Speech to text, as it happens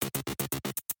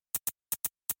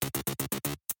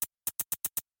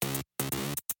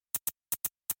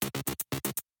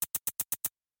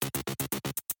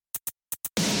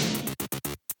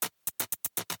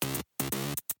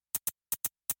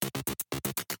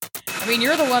I mean,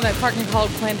 you're the one that fucking called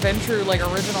Clint Ventrue like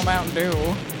original Mountain Dew.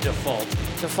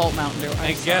 Default Mountain Dew.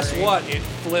 And guess what? It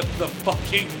flipped the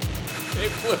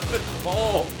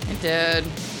bowl. It did.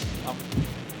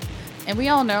 And we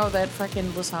all know that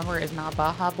freaking Le Summer is not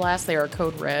Baja Blast. They are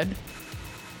Code Red.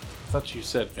 I thought you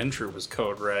said Venture was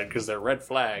Code Red because they're red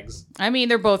flags. I mean,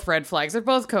 they're both red flags. They're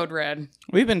both Code Red.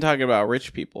 We've been talking about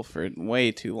rich people for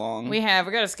way too long. We have.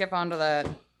 We got to skip on to that.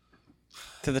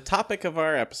 To the topic of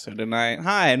our episode tonight.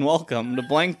 Hi, and welcome to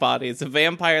Blank Bodies, a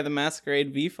Vampire the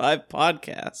Masquerade V5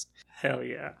 podcast. Hell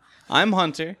yeah. I'm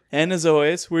Hunter, and as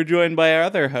always, we're joined by our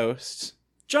other host.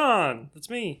 John, that's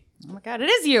me. Oh my god, it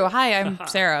is you. Hi, I'm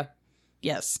Sarah.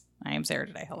 Yes, I am Sarah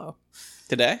today. Hello.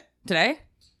 Today? Today?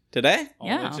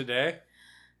 Only Yeah. today?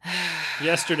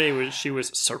 Yesterday she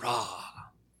was Sarah.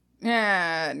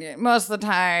 Yeah, most of the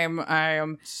time I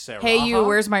am, Sarah. hey you,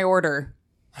 where's my order?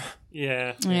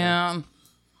 Yeah. Yeah.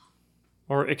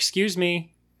 Or excuse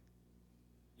me.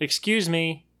 Excuse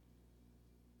me.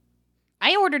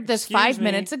 I ordered this Excuse 5 me.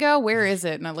 minutes ago. Where is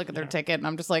it? And I look at their ticket and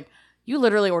I'm just like, you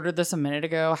literally ordered this a minute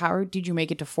ago. How did you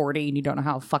make it to 40 and you don't know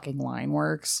how a fucking line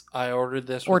works? I ordered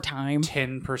this Or with time.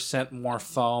 10% more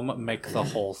foam. Make the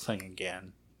whole thing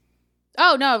again.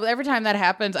 Oh, no. Every time that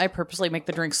happens, I purposely make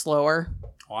the drink slower.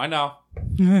 Oh, I know.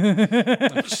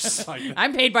 Just like,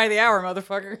 I'm paid by the hour,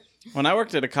 motherfucker. When I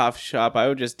worked at a coffee shop, I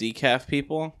would just decaf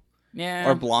people, Yeah.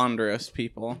 or blonde roast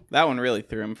people. That one really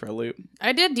threw him for a loop.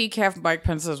 I did decaf Mike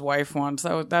Pence's wife once.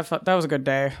 That was a good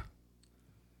day.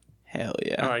 Hell I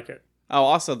yeah. like it. Oh,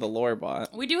 also the lore bot.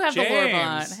 We do have the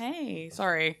James. Lorbot. Hey,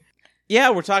 sorry.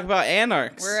 Yeah, we're talking about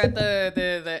anarchs. We're at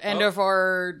the end of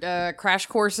our crash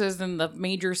courses in the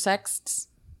major sex.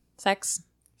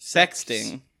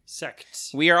 Sexting.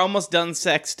 Sects. We are almost done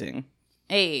sexting.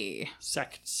 Hey.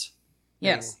 Sects.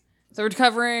 Yes. So we're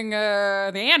covering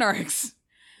the Anarchs.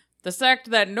 The sect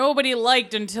that nobody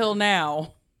liked until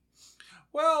now.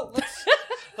 well,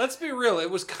 let's be real.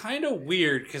 It was kind of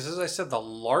weird because, as I said, the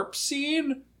LARP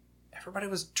scene, everybody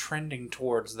was trending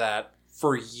towards that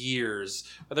for years.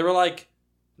 But they were like,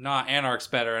 nah, Anarch's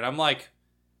better. And I'm like,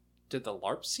 did the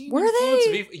LARP scene Were influence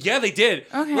they? Yeah, they did.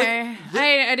 Okay.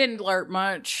 I didn't LARP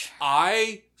much.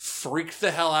 I freaked the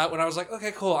hell out when I was like,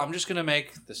 okay, cool. I'm just going to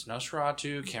make this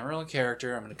Nosferatu Camarilla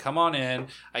character. I'm going to come on in.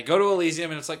 I go to Elysium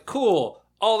and it's like, cool.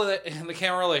 All of the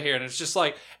Camarilla here. And it's just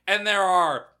like, and there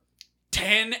are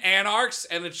 10 Anarchs.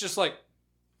 And it's just like,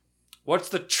 what's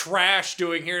the trash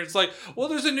doing here? It's like, well,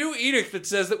 there's a new edict that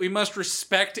says that we must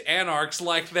respect Anarchs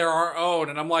like they're our own.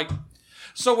 And I'm like,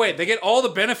 so wait, they get all the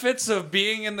benefits of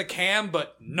being in the cam,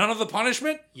 but none of the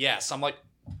punishment? Yes. I'm like,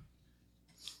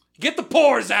 get the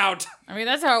pores out. I mean,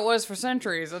 that's how it was for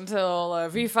centuries until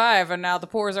V5, and now the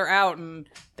pores are out, and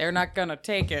they're not gonna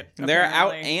take it. They're out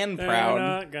apparently. and They're proud.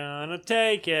 not gonna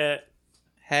take it.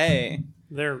 Hey.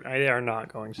 They are not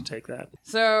going to take that.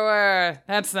 So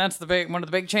that's the one of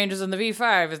the big changes in the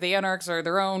V5 is the Anarchs are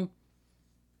their own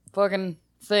fucking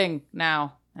thing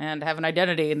now and have an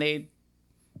identity, and they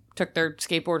took their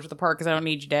skateboard to the park because I don't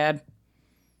need you, Dad.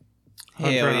 Hell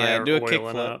Hunter and I yeah, are do a oiling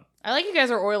kickflip. up. I like you guys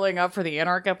are oiling up for the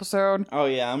Anarch episode. Oh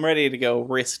yeah, I'm ready to go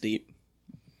wrist deep.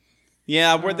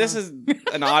 Yeah, this is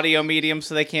an audio medium,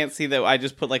 so they can't see that I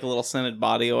just put like a little scented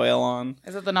body oil on.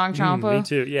 Is it the Nong Champa? Me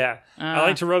too, yeah. I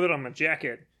like to rub it on my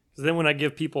jacket. Because then when I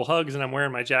give people hugs and I'm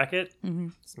wearing my jacket,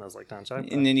 it smells like Don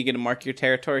Champa. And then you get to mark your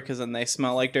territory because then they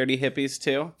smell like dirty hippies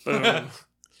too. Boom.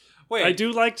 Wait, I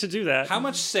do like to do that. how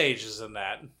much sage is in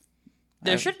that?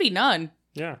 There should be none.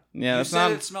 Yeah. Yeah, You that's said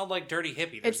not. it smelled like dirty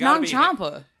hippie. There's It's gotta Nong be-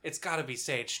 Champa. It's gotta be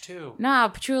sage too. Nah,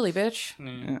 patchouli, bitch.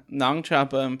 Nong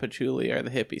Champa and patchouli are the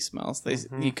hippie smells. They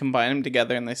you combine them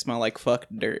together and they smell like fuck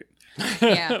dirt.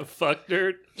 Yeah. Fuck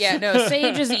dirt. Yeah, no,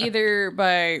 sage is either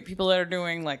by people that are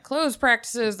doing like clothes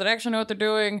practices that actually know what they're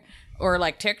doing, or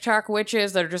like TikTok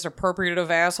witches that are just appropriative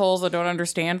assholes that don't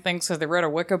understand things because they read a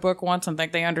Wicca book once and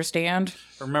think they understand.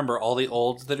 Remember, all the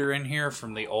olds that are in here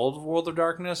from the old World of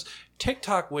Darkness,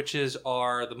 TikTok witches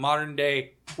are the modern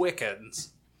day Wiccans.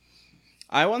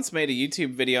 I once made a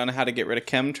YouTube video on how to get rid of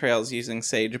chemtrails using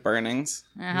sage burnings.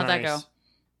 How'd that go? Nice.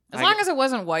 As long as it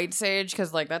wasn't white sage,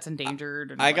 because like that's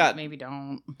endangered. And, I like, got- maybe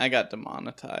don't. I got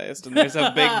demonetized, and there's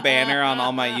a big banner on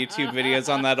all my YouTube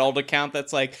videos on that old account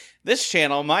that's like, this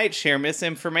channel might share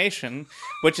misinformation,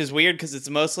 which is weird because it's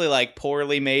mostly like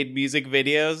poorly made music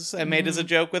videos I made as a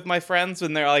joke with my friends,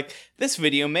 and they're like, this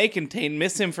video may contain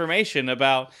misinformation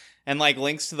about, and like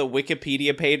links to the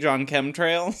Wikipedia page on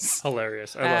chemtrails.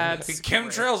 Hilarious. I love That's- this.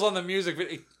 Chemtrails on the music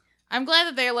video. I'm glad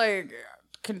that they like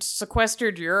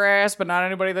sequestered your ass, but not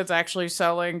anybody that's actually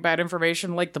selling bad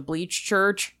information like the Bleach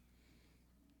Church.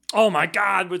 Oh my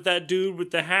god, with that dude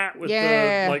with the hat with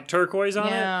Yeah. the like turquoise on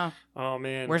Yeah. it. Oh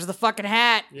man. Where's the fucking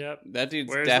hat? Yep. That dude's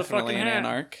Where's the definitely fucking an hat?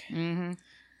 anarch. Mm-hmm.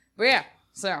 But yeah,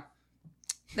 so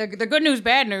the good news,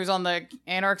 bad news on the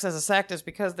Anarchs as a sect is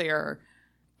because they are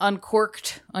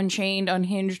uncorked, unchained,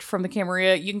 unhinged from the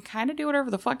Camarilla, you can kind of do whatever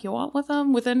the fuck you want with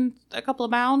them within a couple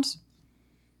of bounds.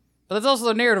 But there's also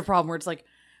a narrative problem where it's like,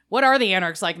 what are the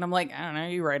Anarchs like? And I'm like, I don't know,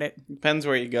 you write it. Depends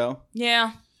where you go.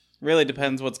 Yeah. Really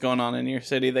depends what's going on in your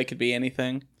city. They could be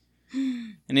anything.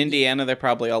 In Indiana, they're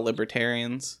probably all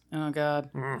libertarians. Oh, God.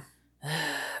 Mm.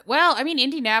 Well, I mean,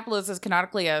 Indianapolis is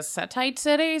canonically a Setite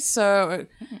city, so...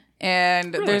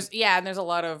 And Really? there's a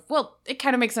lot of... Well, it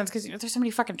kind of makes sense because, there's so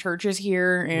many fucking churches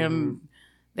here, and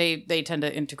they tend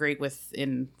to integrate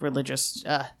within religious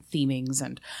themings,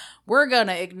 and we're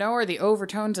gonna ignore the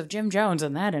overtones of Jim Jones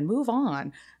and that and move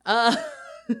on.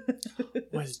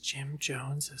 Was Jim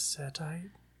Jones a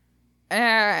Setite?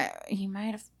 He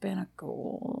might have been a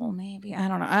ghoul, maybe. I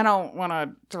don't know. I don't want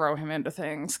to throw him into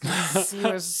things because he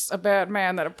was a bad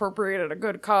man that appropriated a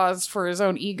good cause for his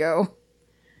own ego.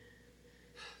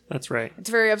 That's right. It's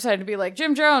very upsetting to be like,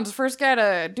 Jim Jones, first guy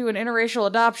to do an interracial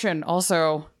adoption,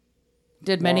 also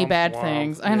did many Womp bad womp,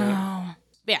 things. I yeah. know.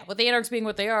 But yeah, with the Anarchs being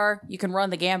what they are, you can run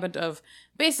the gambit of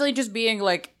basically just being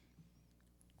like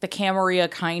the Camarilla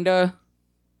kinda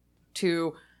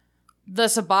to the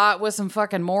Sabbat with some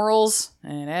fucking morals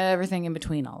and everything in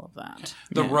between all of that.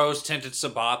 The rose-tinted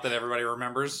Sabbat that everybody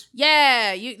remembers.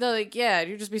 Yeah, you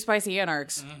just be spicy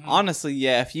Anarchs. Honestly,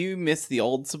 yeah, if you miss the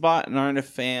old Sabbat and aren't a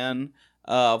fan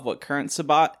of what current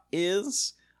Sabbat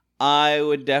is, I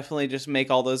would definitely just make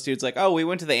all those dudes like, oh, we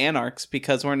went to the Anarchs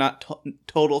because we're not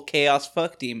total chaos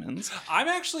fuck demons. I'm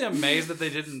actually amazed that they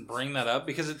didn't bring that up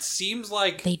because it seems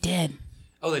like... They did.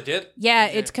 Oh, they did? Yeah,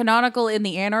 it's canonical in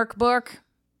the Anarch book.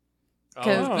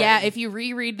 Because, Oh. yeah, if you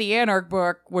reread the Anarch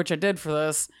book, which I did for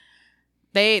this,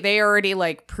 they already,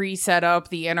 like, pre-set up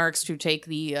the Anarchs to take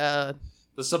the,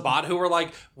 The Sabbat who were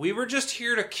like, we were just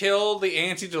here to kill the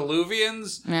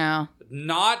antediluvians, yeah.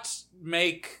 not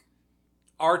make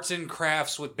arts and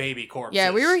crafts with baby corpses.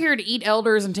 Yeah, we were here to eat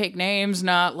elders and take names,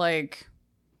 not, like,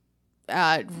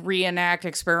 reenact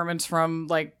experiments from,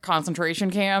 like, concentration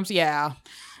camps. Yeah.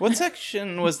 What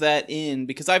section was that in?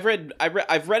 Because I've read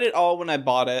it all when I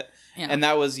bought it, Yeah. and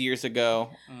that was years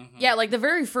ago. Yeah, like, the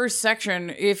very first section,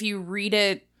 if you read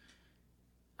it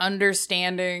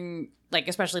understanding... Like,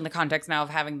 especially in the context now of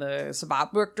having the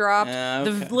Sabbat book dropped.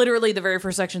 Okay. Literally the very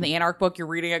first section of the Anarch book, you're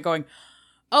reading it going,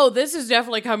 oh, this is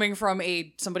definitely coming from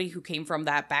somebody who came from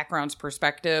that background's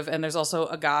perspective. And there's also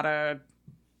Agata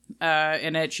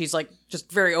in it. She's, like, just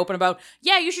very open about,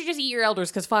 yeah, you should just eat your elders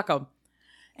because fuck them.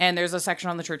 And there's a section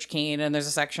on the Church of Cain, and there's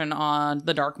a section on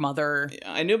the Dark Mother.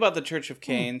 I knew about the Church of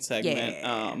Cain segment.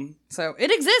 Yeah. So it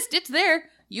exists. It's there.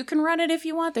 You can run it if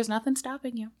you want. There's nothing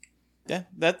stopping you. Yeah,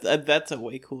 that's a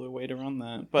way cooler way to run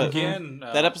that. But Again,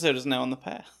 that episode is now in the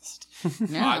past.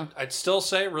 Yeah. I'd still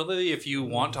say, really, if you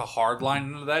want to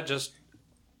hardline into that, just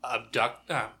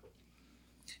abduct...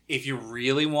 if you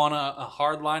really want a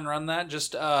hardline run that,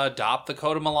 just adopt the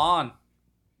Code of Milan.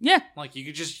 Yeah. Like, you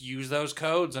could just use those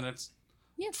codes, and it's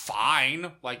Yeah.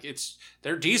 fine. Like,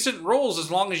 they're decent rules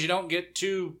as long as you don't get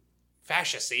too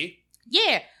fascist-y.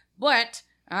 Yeah. But,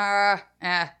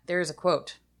 there's a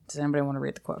quote. Does anybody want to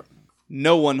read the quote?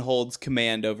 No one holds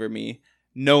command over me.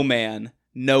 No man,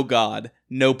 no god,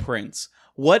 no prince.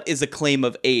 What is a claim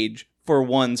of age for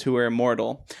ones who are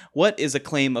immortal? What is a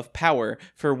claim of power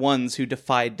for ones who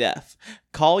defy death?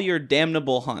 Call your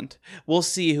damnable hunt. We'll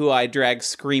see who I drag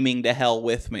screaming to hell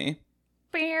with me.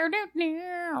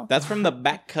 That's from the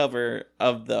back cover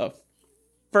of the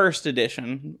first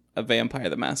edition of Vampire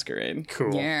the Masquerade.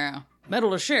 Cool. Yeah.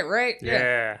 Metal as shit, right?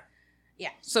 Yeah. Yeah.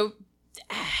 So,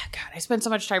 God, I spent so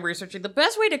much time researching. The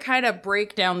best way to kind of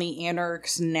break down the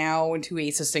Anarchs now into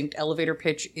a succinct elevator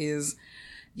pitch is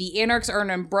the Anarchs are an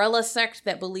umbrella sect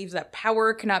that believes that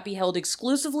power cannot be held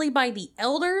exclusively by the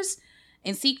elders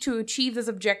and seek to achieve this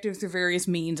objective through various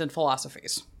means and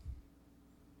philosophies.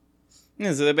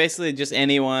 Yeah, so they're basically just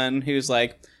anyone who's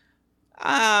like,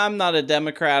 I'm not a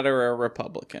Democrat or a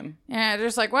Republican. Yeah,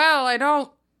 just like, well, I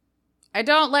don't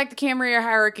like the Camarilla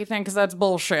hierarchy thing because that's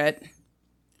bullshit.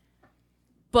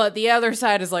 But the other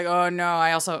side is like, oh no, I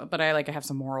have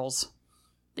some morals.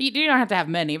 You don't have to have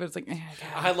many, but it's like, God.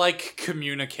 I like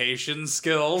communication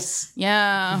skills.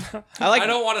 Yeah. I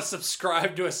don't want to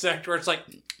subscribe to a sect where it's like,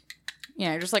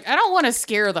 Yeah, just like, I don't want to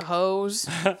scare the hoes.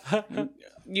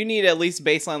 You need at least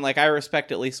baseline, like, I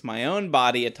respect at least my own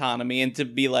body autonomy, and to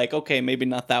be like, okay, maybe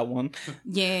not that one.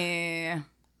 Yeah.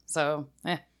 So,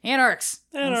 Anarchs.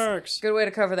 Anarchs. Good way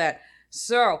to cover that.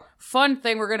 So, fun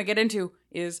thing we're going to get into.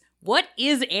 is, what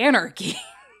is anarchy?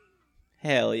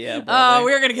 Hell yeah, brother. Oh,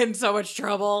 we're gonna get in so much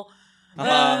trouble.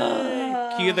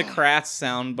 Cue the crass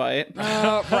soundbite.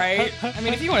 Right? I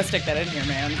mean, if you want to stick that in here,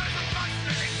 man.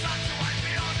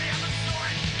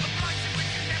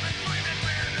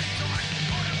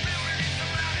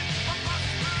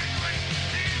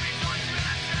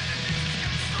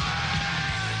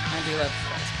 I do love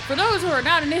this. For those who are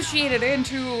not initiated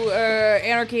into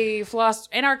anarchic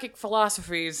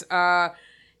philosophies,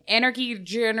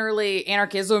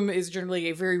 anarchism is generally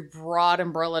a very broad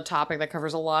umbrella topic that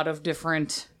covers a lot of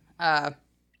different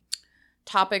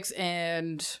topics,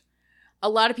 and a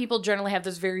lot of people generally have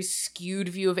this very skewed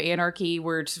view of anarchy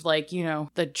where it's like, you know,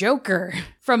 the Joker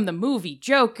from the movie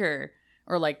Joker,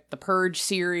 or like the Purge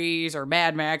series or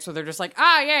Mad Max, where they're just like,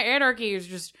 yeah, anarchy is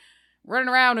just running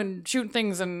around and shooting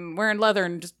things and wearing leather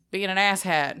and just being an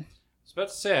asshat. I was about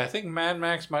to say, I think Mad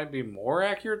Max might be more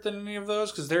accurate than any of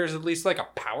those, because there's at least like a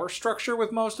power structure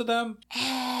with most of them.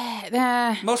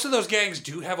 Most of those gangs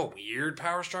do have a weird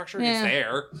power structure. Yeah. It's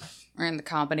there. Or in the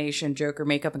combination Joker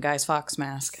makeup and Guy's Fox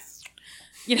mask.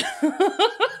 You know?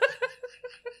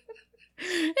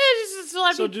 It's a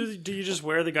lot of So people- do you just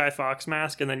wear the Guy Fawkes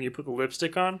mask and then you put the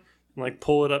lipstick on and like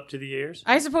pull it up to the ears?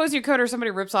 I suppose you could, or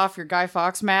somebody rips off your Guy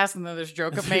Fawkes mask and then there's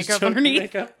Joker makeup Joker underneath.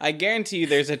 makeup? I guarantee you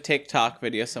there's a TikTok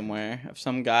video somewhere of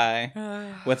some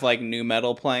guy with like new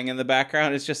metal playing in the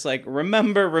background. It's just like,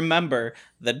 remember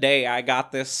the day I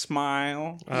got this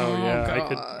smile. Oh yeah,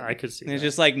 God. I could see. It's that.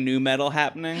 just like new metal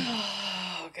happening.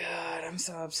 Oh, God, I'm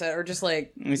so upset. Or just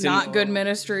like, He's in- not good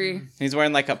ministry. He's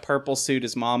wearing like a purple suit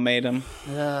his mom made him.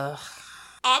 Ugh.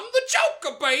 I'm the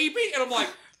Joker, baby! And I'm like,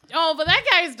 Oh, but that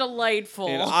guy is delightful.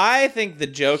 Dude, I think the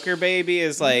Joker baby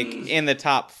is like in the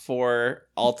top 4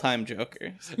 all-time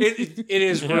Jokers. it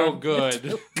is real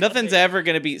good. Nothing's ever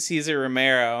gonna beat Cesar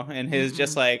Romero and his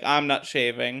just like, I'm not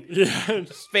shaving. Yeah,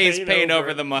 Face paint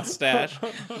over the mustache.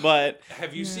 But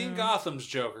Have you seen Gotham's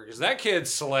Joker? Because that kid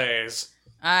slays.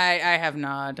 I have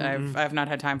not. I've not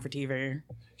had time for TV.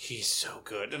 He's so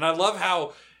good. And I love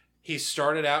how he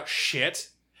started out shit,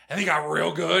 and he got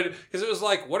real good. Because it was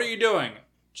like, what are you doing?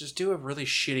 Just do a really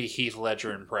shitty Heath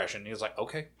Ledger impression. He was like,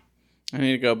 okay. I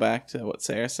need to go back to what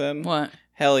Sarah said. What?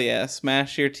 Hell yeah,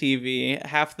 smash your TV.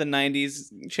 Half the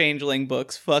 90s Changeling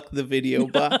books. Fuck the video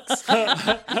box.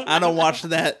 I don't watch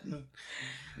that.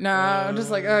 No, I'm just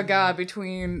like, oh God,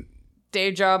 between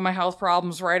day job, my health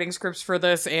problems, writing scripts for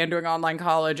this, and doing online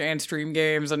college, and stream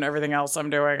games, and everything else I'm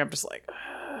doing, I'm just like,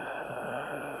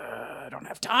 I don't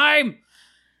have time.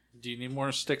 Do you need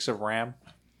more sticks of RAM?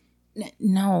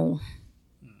 No.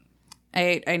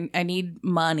 I need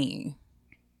money.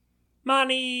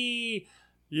 money.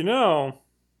 You know.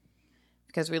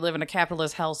 Because we live in a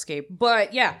capitalist hellscape.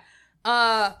 But yeah.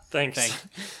 Thanks.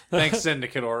 Thanks,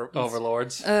 Syndicate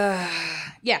overlords.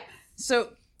 Yeah. So,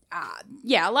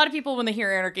 yeah, a lot of people, when they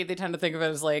hear anarchy, they tend to think of it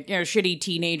as like, you know, shitty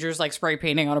teenagers like spray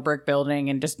painting on a brick building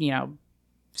and just, you know,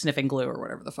 sniffing glue or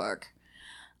whatever the fuck.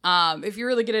 If you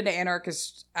really get into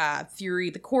anarchist theory,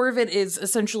 the core of it is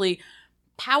essentially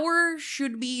power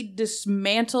should be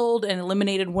dismantled and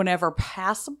eliminated whenever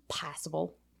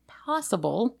possible. I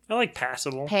like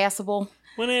passable. Passable.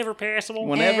 Whenever passable.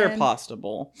 Whenever And-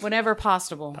 possible. Whenever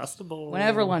possible. Possible.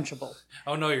 Whenever lunchable.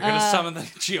 Oh no, you're going to summon the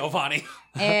Giovanni.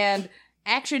 And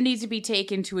action needs to be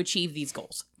taken to achieve these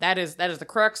goals. That is the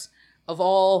crux of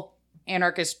all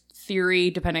anarchist theory.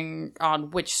 Depending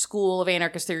on which school of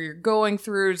anarchist theory you're going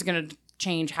through, is going to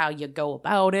change how you go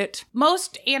about it.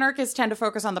 Most anarchists tend to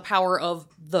focus on the power of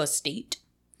the state,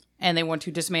 and they want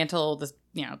to dismantle the,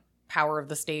 you know, power of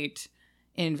the state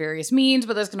in various means.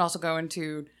 But this can also go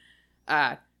into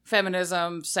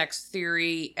feminism, sex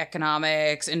theory,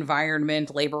 economics,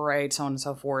 environment, labor rights, so on and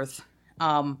so forth.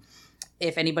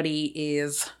 If anybody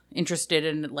is interested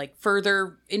in like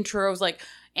further intros, like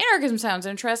anarchism sounds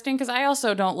interesting because I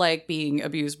also don't like being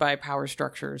abused by power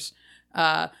structures.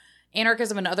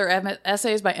 Anarchism and Other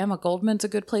Essays by Emma Goldman's a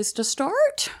good place to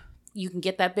start. You can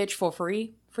get that bitch for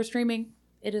free for streaming.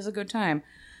 It is a good time.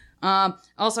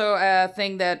 Also, a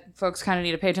thing that folks kind of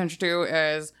need to pay attention to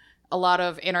is a lot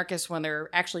of anarchists, when they're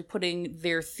actually putting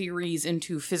their theories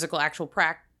into physical actual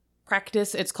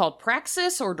practice, it's called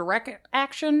praxis or direct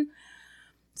action.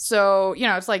 So, you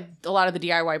know, it's like a lot of the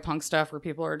DIY punk stuff where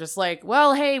people are just like,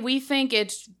 well, hey, we think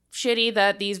it's shitty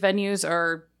that these venues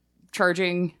are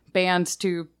charging bands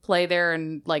to play there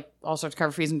and like all sorts of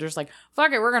cover fees, and just like,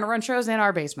 fuck it, we're gonna run shows in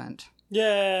our basement.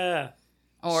 Yeah.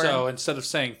 Or So instead of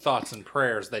saying thoughts and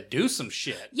prayers, they do some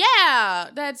shit. yeah,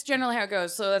 that's generally how it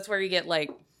goes. So that's where you get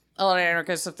like a lot of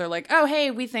anarchists, if they're like, oh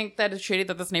hey, we think that it's shitty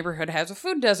that this neighborhood has a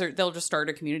food desert, they'll just start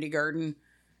a community garden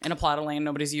in a plot of land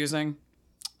nobody's using.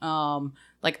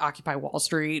 Like Occupy Wall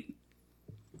Street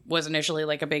was initially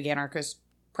like a big anarchist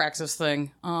praxis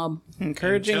thing.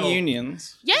 Encouraging Until-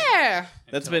 unions. Yeah.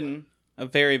 That's been a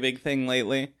very big thing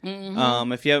lately.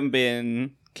 Mm-hmm. If you haven't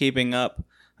been keeping up,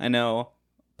 I know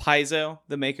Paizo,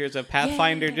 the makers of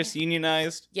Pathfinder, Yeah. just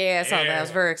unionized. Yeah, I saw that. I was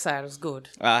very excited. It was good.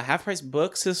 Half Price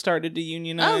Books has started to Oh,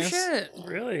 unionize. shit.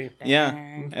 Really? Yeah,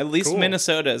 Dang. at least Cool.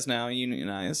 Minnesota is now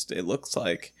unionized, it looks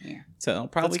like. Yeah. So it'll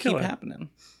probably That's keep killer. happening.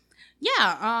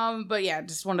 Yeah, but yeah,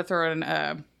 just want to throw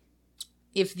in,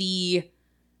 if the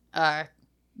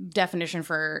definition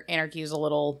for anarchy is a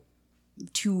little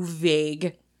too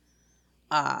vague,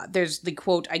 there's the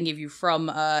quote I can give you from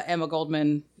Emma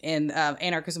Goldman in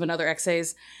Anarchism and Other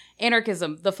Essays.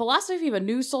 Anarchism, the philosophy of a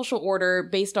new social order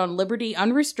based on liberty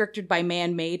unrestricted by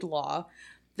man-made law.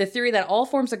 The theory that all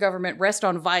forms of government rest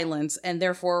on violence and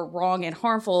therefore wrong and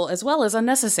harmful as well as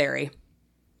unnecessary.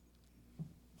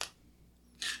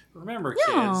 Remember,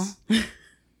 Yeah. kids,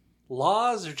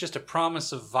 laws are just a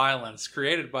promise of violence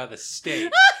created by the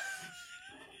state.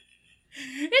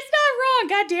 It's not wrong.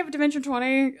 God damn it, Dimension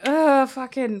 20.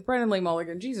 Fucking Brendan Lee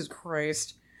Mulligan. Jesus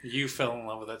Christ. You fell in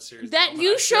love with that series. That the moment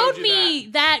you I showed you me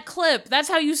that clip. That's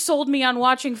how you sold me on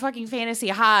watching fucking Fantasy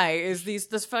High. Is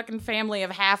this fucking family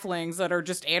of halflings that are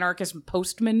just anarchist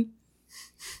postmen?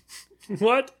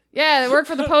 What? Yeah, they work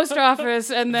for the post office,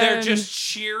 and then They're just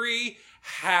cheery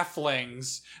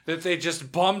halflings that they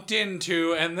just bumped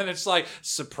into, and then it's like,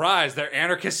 surprise, they're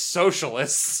anarchist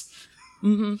socialists. I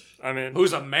mean,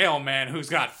 Who's a mailman who's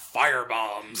got fire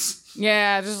bombs?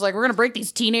 yeah, just like we're gonna break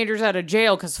these teenagers out of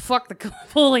jail because fuck the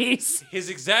police. His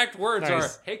exact words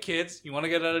Nice. are, hey kids, you want to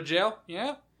get out of jail?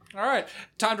 Yeah? All right,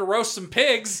 time to roast some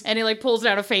pigs. And he like pulls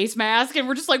down a face mask, and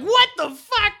we're just like, what the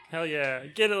fuck? hell yeah.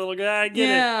 Get it, little guy. Get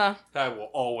it. Yeah. I will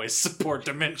always support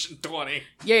Dimension 20.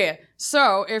 Yeah.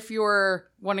 So if you're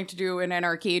wanting to do an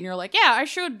anarchy and you're like, yeah, I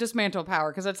should dismantle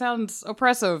power because it sounds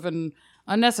oppressive and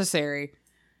unnecessary.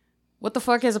 What the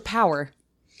fuck is a power?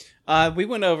 We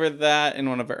went over that in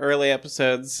one of our early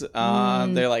episodes.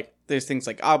 They're like, there's things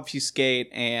like obfuscate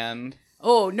and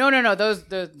Oh, no. Those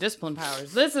the discipline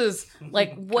powers. This is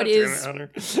like what God damn is it,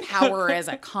 Hunter. power as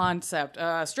a concept.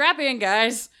 Strap in,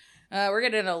 guys. We're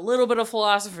getting a little bit of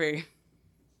philosophy.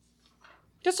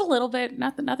 Just a little bit.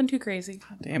 Nothing too crazy.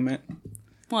 damn it.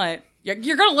 What?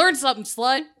 You're gonna learn something,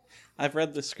 slut. I've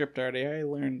read the script already. I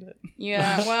learned it.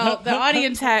 Yeah, well, the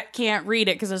audience can't read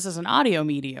it because this is an audio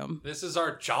medium. This is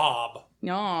our job.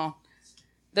 No.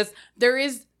 This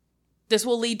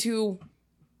will lead to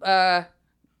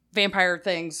vampire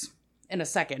things in a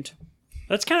second.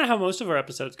 That's kind of how most of our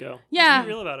episodes go. Yeah. Let's be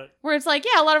real about it. Where it's like,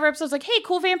 yeah, a lot of our episodes like, hey,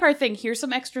 cool vampire thing. Here's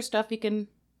some extra stuff you can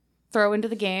throw into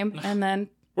the game, and then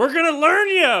We're going to learn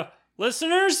you,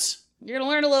 listeners. you're gonna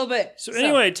learn a little bit. So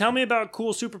anyway, tell me about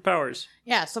cool superpowers.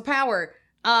 Yeah, so power.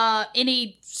 In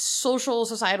a social,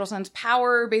 societal sense,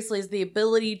 power basically is the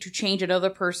ability to change another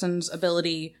person's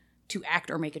ability to act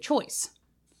or make a choice.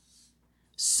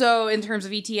 So in terms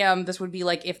of ETM, this would be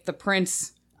like if the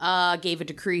prince gave a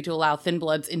decree to allow Thin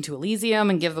Bloods into Elysium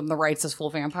and give them the rights as full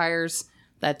vampires.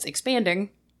 That's expanding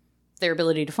their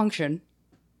ability to function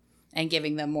and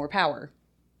giving them more power.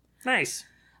 Nice.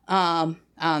 On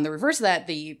the reverse of that,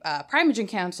 the Primogen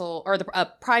Council, or the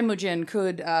Primogen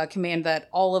could command that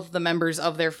all of the members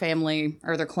of their family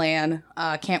or their clan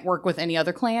can't work with any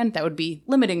other clan. That would be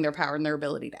limiting their power and their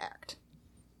ability to act.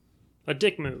 A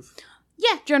dick move.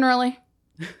 Yeah, generally.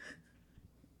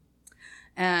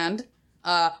 And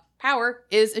power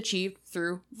is achieved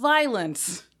through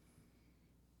violence.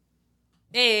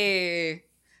 Hey.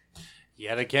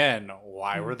 Yet again,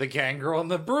 why were the Gangrel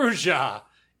and the Bruja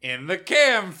in the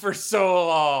cam for so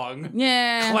long?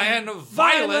 Yeah. Clan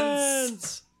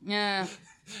violence. Yeah.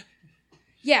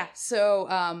 Yeah, so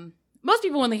most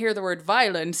people when they hear the word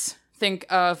violence think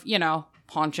of,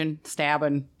 punching,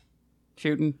 stabbing,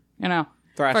 shooting,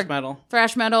 Thrash Fuck. metal.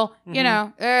 thrash metal,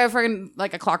 freaking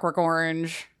like a Clockwork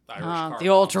Orange, Irish the car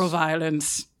ultra bombs.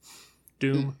 violence.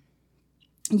 Doom.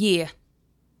 Yeah.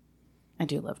 I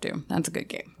do love Doom. That's a good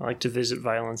game. I like to visit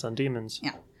violence on demons.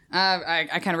 Yeah.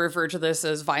 I kind of refer to this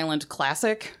as violent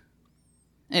classic.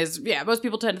 Most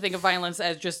people tend to think of violence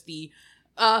as just the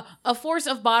a force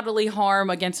of bodily harm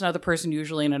against another person,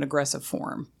 usually in an aggressive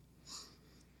form.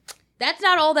 That's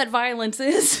not all that violence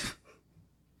is.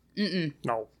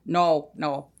 No.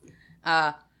 No.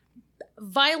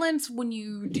 Violence, when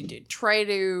you try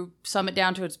to sum it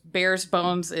down to its barest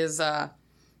bones, is the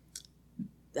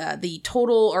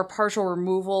total or partial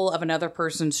removal of another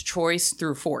person's choice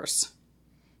through force.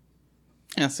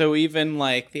 Yeah, so even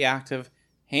like the act of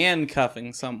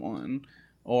handcuffing someone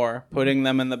or putting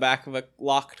them in the back of a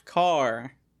locked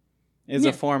car is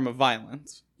a form of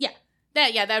violence.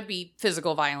 That would be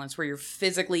physical violence, where you're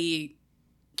physically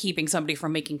keeping somebody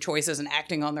from making choices and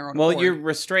acting on their own Well, accord. you're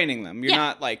restraining them. You're Yeah.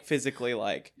 not like physically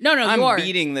like No, I'm you are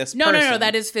beating this No, person. no,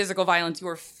 that is physical violence. You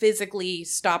are physically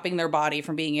stopping their body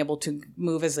from being able to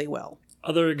move as they will.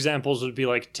 Other examples would be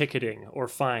like ticketing or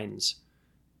fines,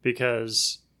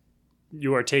 because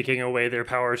you are taking away their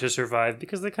power to survive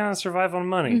because they kind of survive on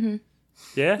money. Mm-hmm.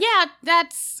 Yeah? Yeah,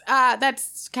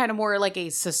 that's kind of more like a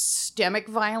systemic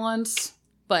violence,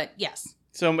 but yes.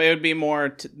 So it would be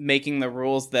more making the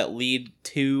rules that lead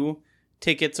to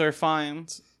tickets or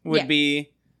fines would Yeah.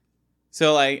 be.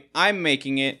 So like I'm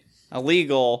making it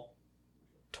illegal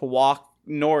to walk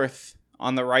north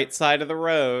on the right side of the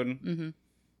road,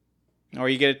 or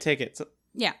you get a ticket. So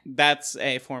Yeah. that's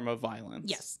a form of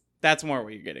violence. Yes. That's more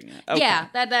what you're getting at. Okay. Yeah,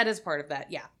 that is part of that.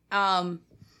 Yeah.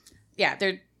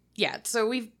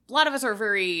 So a lot of us are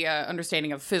very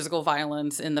understanding of physical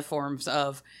violence in the forms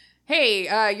of,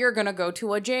 hey, you're gonna go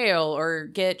to a jail or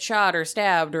get shot or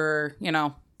stabbed, or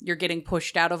you're getting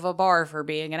pushed out of a bar for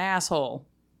being an asshole.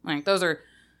 Like those are,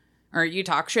 or you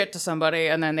talk shit to somebody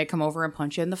and then they come over and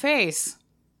punch you in the face.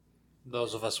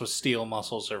 Those of us with steel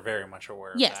muscles are very much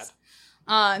aware of Yes. that.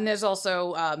 And there's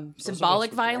also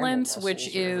symbolic violence,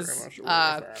 which is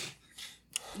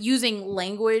using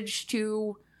language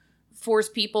to force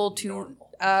people to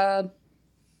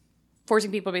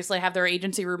forcing people to basically have their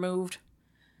agency removed.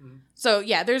 So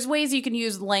yeah, there's ways you can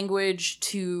use language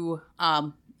to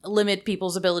limit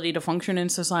people's ability to function in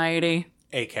society.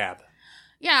 ACAB.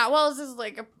 Yeah, well, this is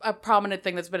like a prominent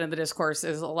thing that's been in the discourse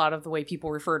is a lot of the way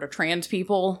people refer to trans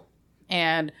people,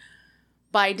 and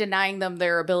by denying them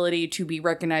their ability to be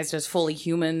recognized as fully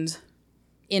humans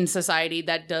in society,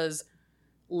 that does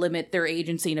limit their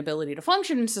agency and ability to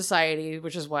function in society,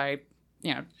 which is why,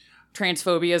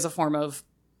 transphobia is a form of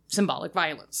symbolic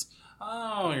violence.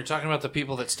 Oh, you're talking about the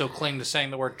people that still cling to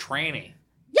saying the word tranny.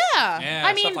 Yeah.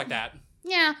 Yeah, stuff like that.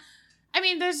 Yeah. I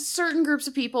mean, there's certain groups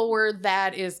of people where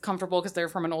that is comfortable because they're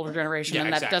from an older generation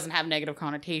and that doesn't have negative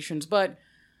connotations. But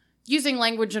using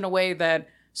language in a way that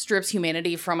strips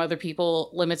humanity from other people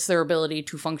limits their ability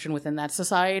to function within that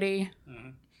society.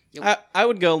 I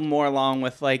would go more along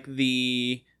with like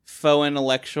the faux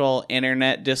intellectual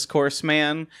internet discourse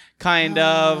man kind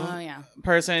of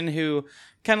person who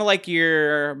kind of like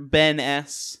your Ben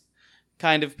S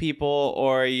kind of people,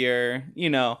 or your,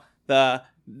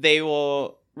 they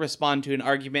will respond to an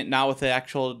argument not with the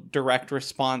actual direct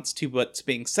response to what's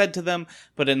being said to them,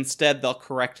 but instead they'll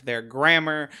correct their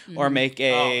grammar or make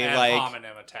a ad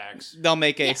hominem attacks. They'll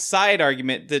make a side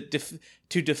argument that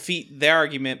to defeat their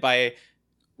argument by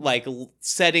like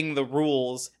setting the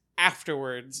rules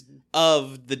afterwards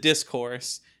of the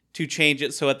discourse to change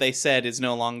it so what they said is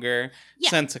no longer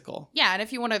sensical. Yeah, and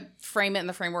if you want to frame it in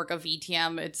the framework of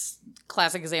VTM, it's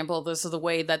classic example of this is the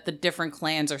way that the different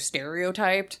clans are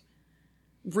stereotyped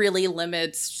really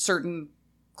limits certain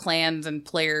clans and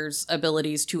players'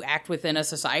 abilities to act within a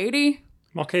society.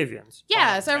 Malkavians.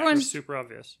 Yeah, so everyone's super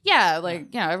obvious. Yeah,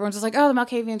 everyone's just like, oh, the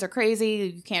Malkavians are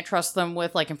crazy. You can't trust them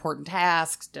with like important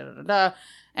tasks.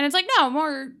 And it's like,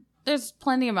 no, there's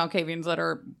plenty of Malkavians that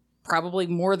are probably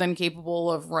more than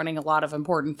capable of running a lot of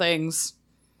important things,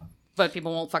 but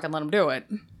people won't fucking let them do it.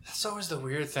 That's always the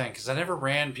weird thing, because I never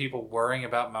ran people worrying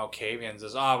about Malkavians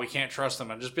as, we can't trust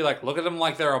them. And just be like, look at them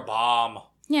like they're a bomb.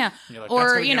 Yeah. Like,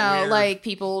 or, like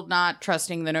people not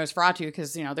trusting the Nosferatu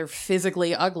because, they're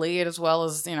physically ugly as well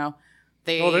as,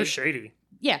 they're shady.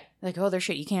 Yeah. Like, they're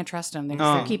shit. You can't trust them.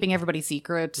 They're keeping everybody's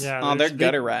secrets. Yeah, they're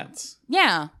gutter rats.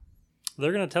 Yeah.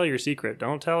 They're going to tell your secret.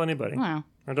 Don't tell anybody. Wow.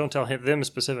 Or don't tell them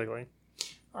specifically.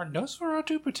 Are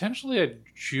Nosferatu potentially a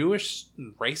Jewish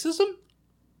racism?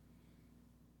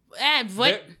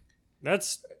 What?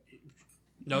 That's...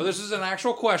 No, this is an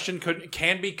actual question.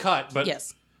 Can be cut, but...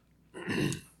 Yes.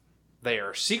 They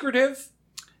are secretive.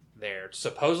 They're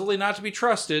supposedly not to be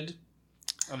trusted.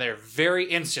 And they're very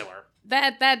insular.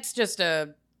 That's just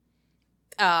a...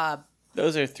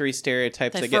 Those are three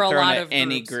stereotypes that for get a thrown lot at of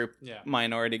any groups. group,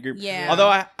 minority group. Yeah. Although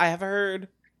I have heard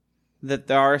that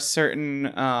there are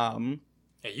certain...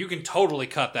 Yeah, you can totally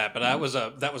cut that, but that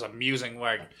was amusing.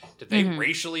 Like, did they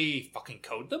racially fucking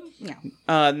code them?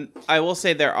 No. I will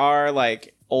say there are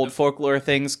like old folklore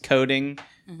things coding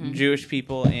Jewish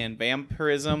people and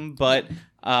vampirism, but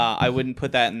I wouldn't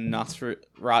put that in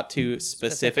Nosferatu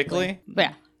specifically. But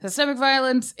yeah. Systemic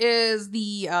violence is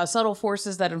the subtle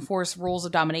forces that enforce rules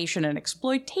of domination and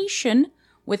exploitation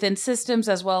within systems,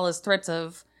 as well as threats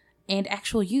of and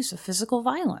actual use of physical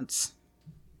violence.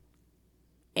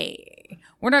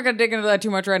 We're not going to dig into that too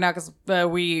much right now because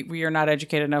we are not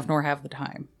educated enough nor have the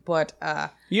time. But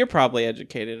you're probably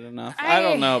educated enough. I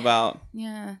don't know about...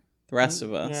 Yeah. The rest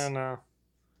of us. Yeah, no.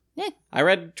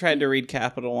 I tried to read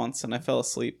Capital once and I fell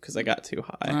asleep because I got too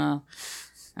high.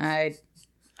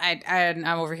 I'm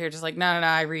over here just like, no.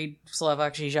 I read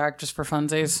Slavoj Žižek just for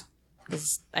funsies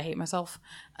because I hate myself.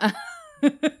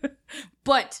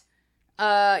 But,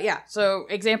 yeah. So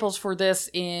examples for this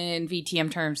in VTM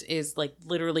terms is like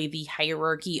literally the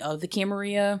hierarchy of the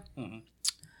Camarilla.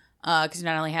 Because you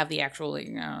not only have the actual,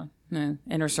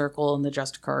 inner circle and the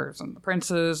Justicars and the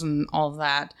princes and all of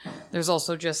that. There's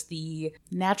also just the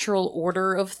natural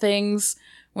order of things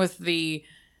with the,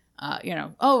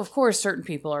 of course certain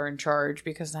people are in charge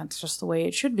because that's just the way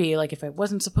it should be. Like if it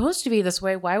wasn't supposed to be this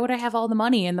way, why would I have all the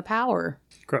money and the power?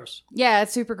 Gross. Yeah,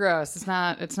 it's super gross. It's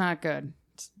not good.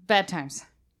 It's bad times.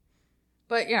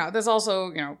 But, there's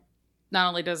also, not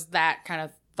only does that kind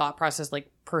of thought process like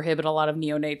prohibit a lot of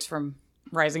neonates from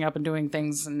rising up and doing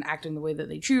things and acting the way that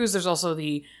they choose, there's also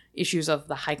the issues of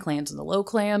the high clans and the low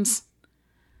clans.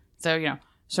 So,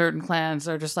 certain clans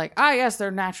are just like, yes, they're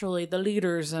naturally the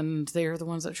leaders and they're the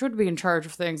ones that should be in charge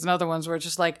of things. And other ones were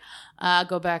just like,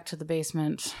 go back to the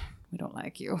basement. We don't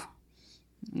like you.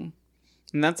 And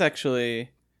that's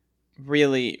actually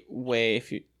really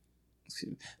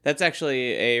that's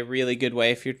actually a really good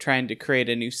way if you're trying to create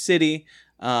a new city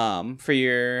for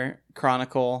your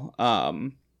chronicle.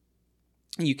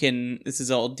 This is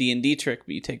an old D&D trick,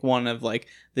 but you take one of like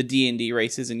the D&D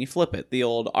races and you flip it. The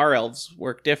old our elves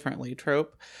work differently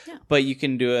trope. Yeah. But you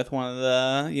can do it with one of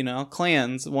the,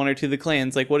 clans, one or two of the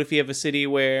clans. Like what if you have a city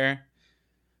where,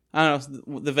 I don't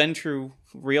know, the Ventrue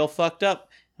real fucked up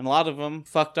and a lot of them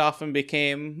fucked off and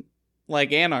became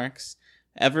like anarchs.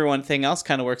 Everything else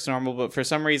kind of works normal, but for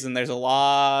some reason there's a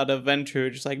lot of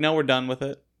Ventrue just like, no, we're done with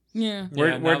it. Yeah.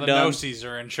 We're now the done. Gnosis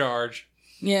are in charge.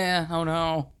 Yeah, oh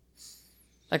no.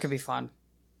 That could be fun.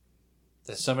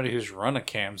 There's somebody who's run a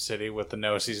Cam City with the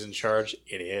Gnosis in charge.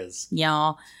 It is.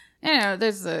 Yeah.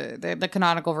 There's the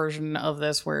canonical version of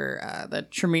this where the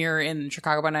Tremere in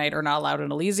Chicago by Night are not allowed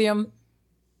in Elysium.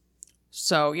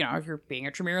 So, if you're being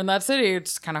a Tremere in that city,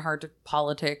 it's kind of hard to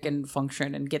politic and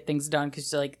function and get things done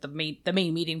because like the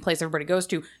main meeting place everybody goes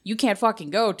to, you can't fucking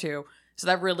go to. So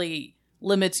that really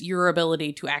limits your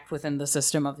ability to act within the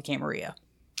system of the Camarilla.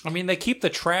 I mean, they keep the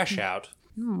trash out.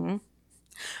 Mm-hmm.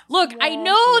 Look, I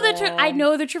know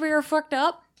the Tremere are fucked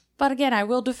up, but again, I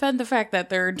will defend the fact that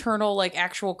their internal, like,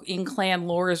 actual in-clan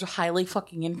lore is highly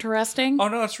fucking interesting. Oh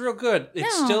no, it's real good.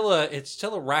 It's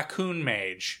still a raccoon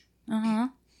mage. Uh-huh.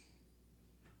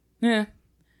 Yeah.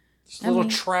 It's a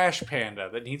little trash panda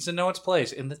that needs to know its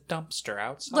place in the dumpster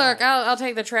outside. Look, I'll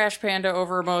take the trash panda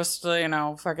over most,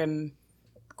 fucking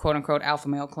quote-unquote alpha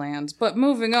male clans. But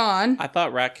moving on. I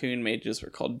thought raccoon mages were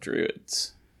called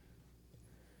druids.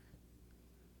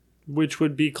 Which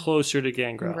would be closer to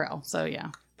Gangrel. So, yeah.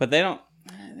 But they don't...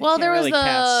 Well, there was really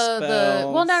cast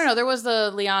spells. Well, no. There was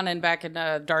the Leonin back in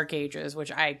Dark Ages,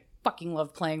 which I fucking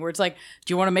love playing, where it's like,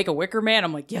 do you want to make a Wicker Man?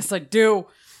 I'm like, yes, I do.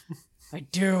 I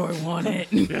do. I want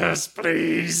it. Yes,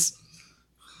 please.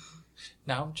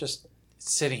 Now I'm just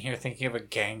sitting here thinking of a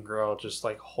Gangrel just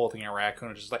like holding a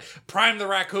raccoon, just like, prime the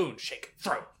raccoon, shake it,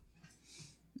 throw.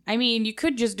 I mean, you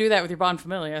could just do that with your Bon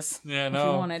Familius. Yeah, if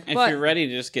no. you wanted. If you're ready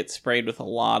to just get sprayed with a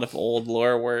lot of old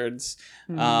lore words,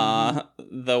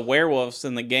 the werewolves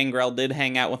and the Gangrel did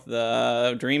hang out with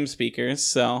the Dream Speakers,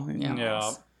 so...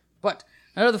 Yeah. But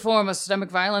another form of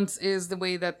systemic violence is the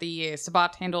way that the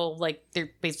Sabbat handle, like, their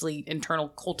basically internal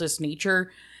cultist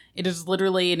nature. It is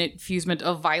literally an infusement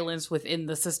of violence within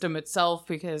the system itself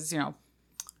because,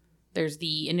 there's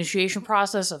the initiation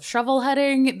process of shovel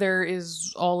heading. There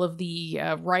is all of the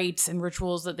rites and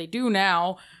rituals that they do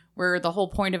now, where the whole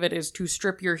point of it is to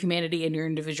strip your humanity and your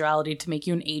individuality to make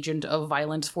you an agent of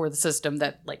violence for the system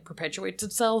that, like, perpetuates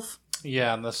itself.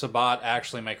 Yeah, and the Sabbat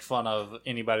actually make fun of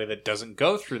anybody that doesn't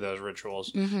go through those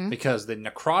rituals because the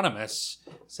Necronomists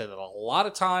say that a lot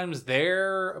of times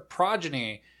their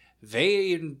progeny,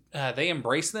 they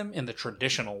embrace them in the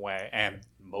traditional way, and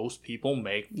most people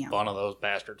make fun of those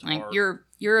bastards. Like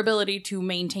your ability to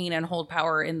maintain and hold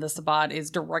power in the Sabbat is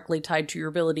directly tied to your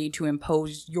ability to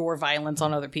impose your violence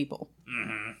on other people.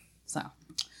 Mm-hmm. So,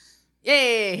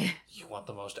 yay! You want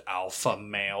the most alpha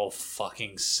male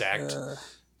fucking sect.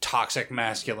 Toxic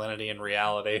masculinity in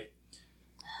reality.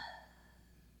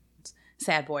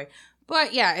 Sad boy.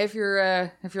 But yeah, if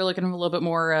you're looking for a little bit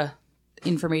more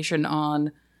information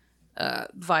on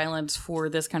violence for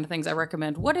this kind of things, I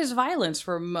recommend What is Violence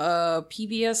from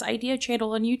PBS Idea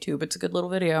channel on YouTube. It's a good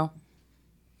little video.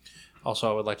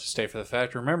 Also, I would like to state for the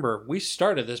fact, remember, we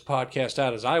started this podcast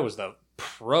out as I was the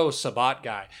pro Sabbat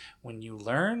guy. When you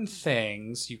learn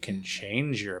things, you can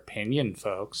change your opinion,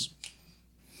 folks.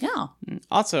 Yeah.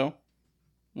 Also,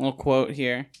 little quote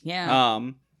here. Yeah.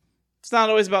 It's not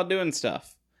always about doing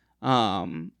stuff.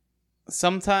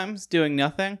 Sometimes doing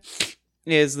nothing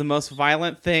is the most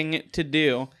violent thing to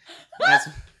do.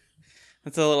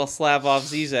 That's a little Slavoj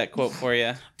Zizek quote for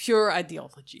you. Pure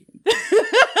ideology.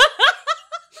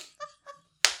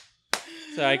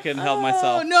 So I couldn't help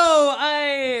myself.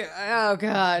 Oh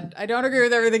god. I don't agree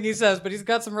with everything he says, but he's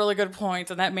got some really good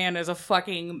points, and that man is a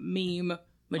fucking meme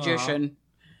magician.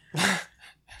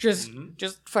 Just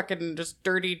fucking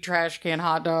dirty trash can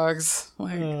hot dogs.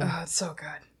 Like, it's so good.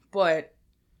 But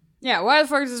yeah, why the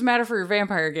fuck does this matter for your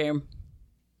vampire game?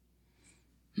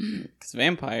 Because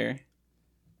vampire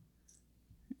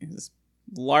is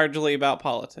largely about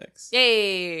politics.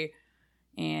 Yay!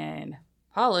 And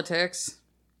politics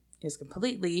is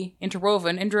completely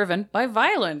interwoven and driven by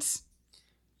violence.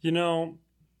 You know,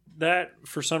 that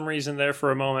for some reason there for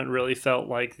a moment really felt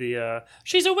like the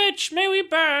she's a witch, may we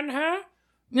burn her?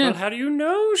 Yeah. Well, how do you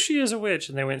know she is a witch?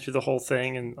 And they went through the whole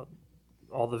thing, and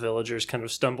all the villagers kind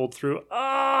of stumbled through.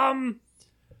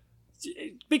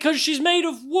 Because she's made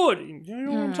of wood. You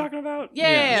know what I'm talking about?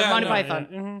 Yeah, Monty no, Python.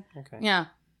 Mm-hmm. Okay. Yeah.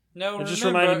 No, It just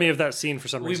remember, reminded me of that scene for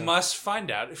some we reason. must find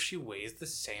out if she weighs the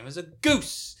same as a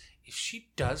goose. If she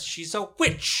does, she's a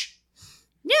witch.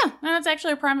 Yeah, and that's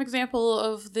actually a prime example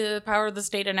of the power of the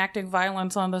state enacting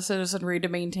violence on the citizenry to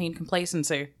maintain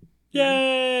complacency.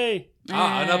 Yay!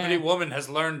 An uppity woman has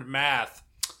learned math.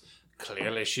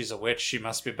 Clearly she's a witch. She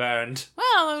must be burned.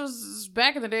 Well, it was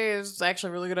back in the day. There's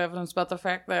actually really good evidence about the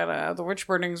fact that the witch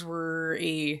burnings were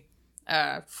a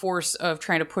force of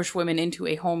trying to push women into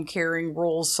a home-caring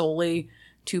role solely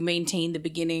to maintain the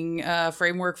beginning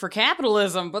framework for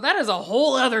capitalism. But that is a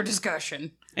whole other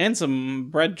discussion. And some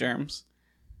bread germs.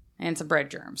 And some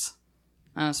bread germs.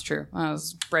 That's true. That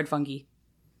was bread fungi.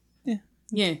 Yeah.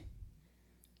 Yeah.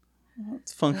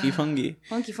 It's funky. Funky.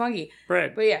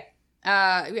 Bread. But yeah,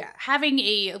 having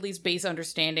a at least base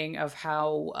understanding of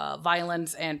how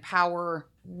violence and power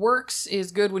works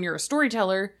is good when you're a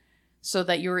storyteller, so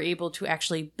that you're able to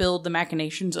actually build the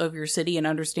machinations of your city and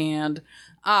understand,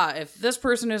 if this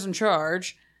person is in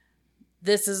charge,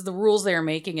 this is the rules they're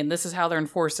making, and this is how they're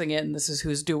enforcing it, and this is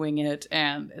who's doing it,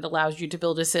 and it allows you to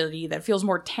build a city that feels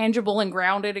more tangible and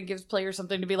grounded and gives players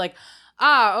something to be like,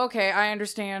 okay, I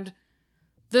understand.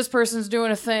 This person's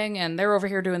doing a thing, and they're over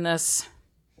here doing this.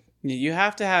 You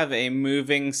have to have a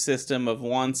moving system of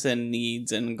wants and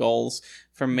needs and goals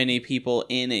for many people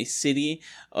in a city.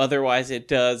 Otherwise, it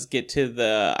does get to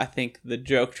the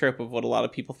joke trope of what a lot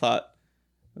of people thought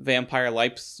vampire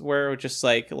lives were. Just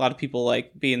like a lot of people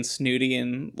like being snooty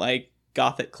in like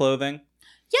gothic clothing.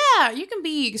 Yeah, you can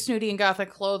be snooty in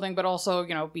gothic clothing, but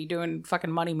also, be doing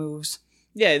fucking money moves.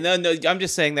 Yeah, no, I'm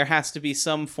just saying there has to be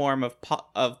some form of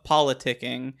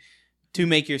politicking to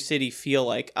make your city feel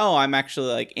like, I'm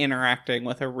actually like interacting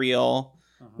with a real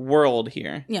world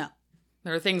here. Yeah.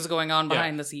 There are things going on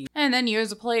behind the scenes. And then you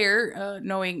as a player,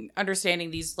 understanding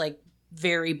these like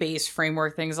very base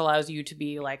framework things allows you to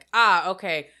be like,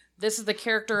 okay, this is the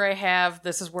character I have,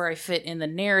 this is where I fit in the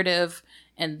narrative,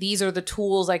 and these are the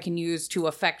tools I can use to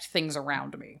affect things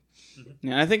around me.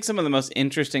 Yeah, I think some of the most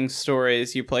interesting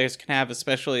stories you players can have,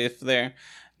 especially if they're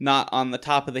not on the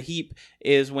top of the heap,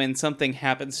 is when something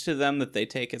happens to them that they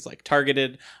take as like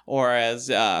targeted or as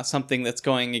something that's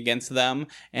going against them,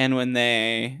 and when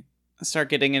they start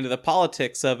getting into the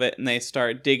politics of it and they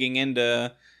start digging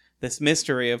into this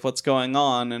mystery of what's going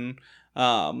on and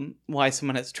why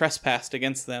someone has trespassed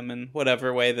against them in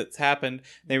whatever way that's happened,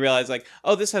 they realize like,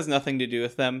 this has nothing to do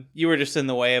with them. You were just in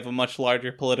the way of a much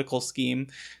larger political scheme.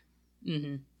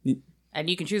 Mm-hmm. And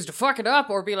you can choose to fuck it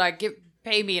up or be like,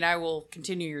 pay me and I will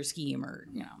continue your scheme, or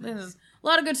there's a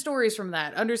lot of good stories from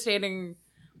that. Understanding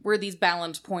where these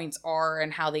balance points are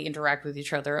and how they interact with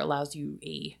each other allows you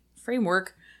a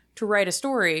framework to write a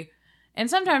story. And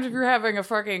sometimes if you're having a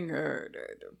fucking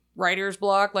writer's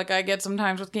block, like I get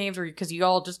sometimes with games, because you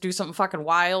all just do something fucking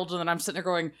wild, and then I'm sitting there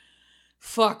going,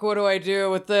 fuck, what do I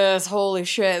do with this? Holy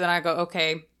shit. Then I go,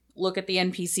 okay, look at the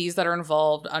NPCs that are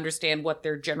involved, understand what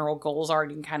their general goals are,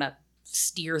 and you can kind of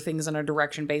steer things in a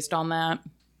direction based on that.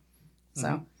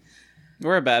 So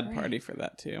we're a bad party for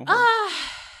that too.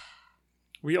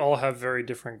 We all have very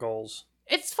different goals.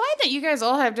 It's fine that you guys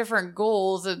all have different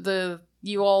goals.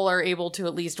 You all are able to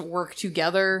at least work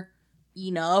together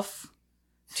enough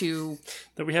to...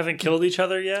 That we haven't killed each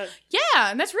other yet?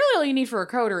 Yeah, and that's really all you need for a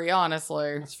coterie,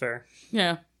 honestly. That's fair.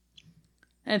 Yeah.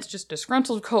 And it's just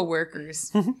disgruntled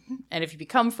coworkers. And if you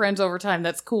become friends over time,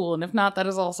 that's cool. And if not, that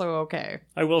is also okay.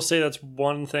 I will say that's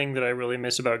one thing that I really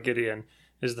miss about Gideon,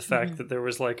 is the fact that there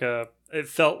was like it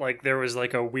felt like there was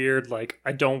like a weird, like,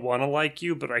 I don't want to like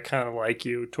you, but I kind of like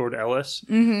you toward Ellis.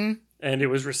 Mm-hmm. and it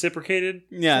was reciprocated.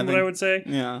 Yeah, from what I would say.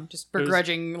 Yeah. Just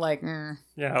begrudging, like,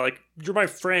 Yeah, like you're my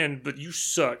friend, but you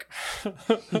suck.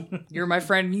 you're my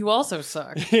friend and you also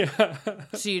suck. Yeah,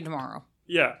 See you tomorrow.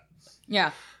 yeah.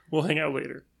 Yeah. We'll hang out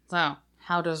later. So,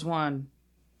 how does one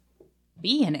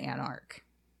be an anarch?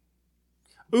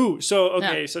 Ooh, so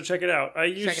okay, Yeah. so check it out. I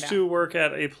used to work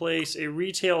at a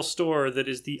retail store that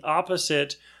is the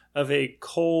opposite of a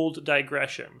cold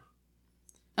digression.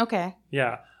 Okay.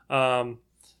 Yeah.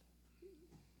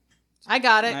 I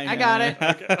got it. I got it.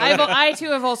 Okay. I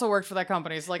too have also worked for that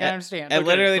company, so like I understand. It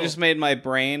literally cool. just made my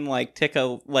brain like tick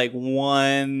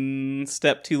one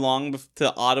step too long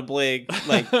to audibly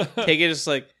like take it. Just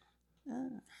like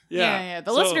Yeah.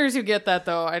 The So- listeners who get that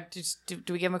though, I just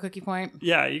do we give them a cookie point?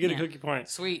 Yeah, you get Yeah. a cookie point.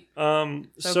 Sweet. So,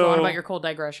 So go on about your cold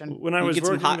digression. when I you was get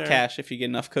some working hot there, cash if you get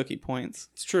enough cookie points.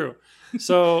 it's true.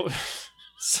 So,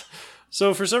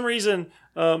 so for some reason,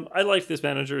 I liked this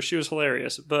manager. She was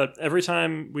hilarious. But every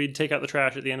time we'd take out the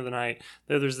trash at the end of the night,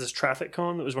 there's this traffic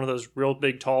cone that was one of those real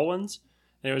big tall ones,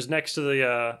 and it was next to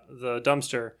the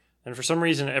dumpster. And for some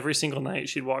reason, every single night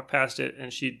she'd walk past it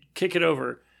and she'd kick it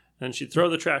over, and she'd throw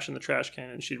the trash in the trash can,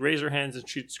 and she'd raise her hands and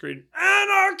she'd scream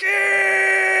 "Anarchy!"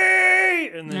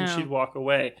 and then Yeah. she'd walk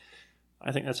away.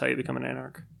 I think that's how you become an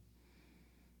anarch.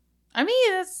 I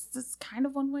mean, that's kind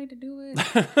of one way to do it,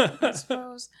 I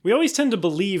suppose. We always tend to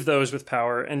believe those with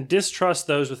power and distrust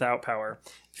those without power.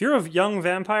 If you're a young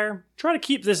vampire, try to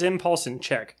keep this impulse in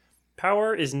check.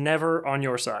 Power is never on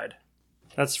your side.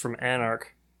 That's from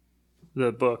Anarch,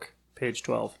 the book, page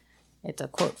 12. It's a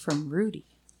quote from Rudy.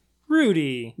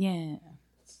 Rudy. Yeah.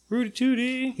 Rudy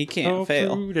Tooty. He can't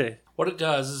fail. Rudy. What it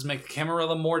does is make the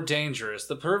Camarilla more dangerous.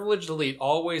 The privileged elite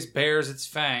always bears its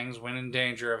fangs when in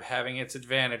danger of having its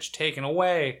advantage taken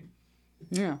away.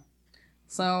 Yeah.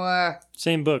 So,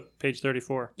 Same book, page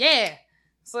 34. yeah.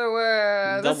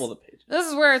 So, Double the page. this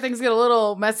is where things get a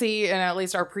little messy, and at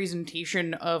least our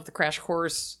presentation of the Crash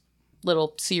Course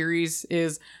little series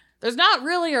is there's not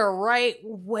really a right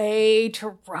way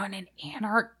to run an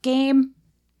Anarch game.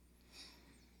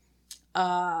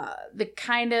 The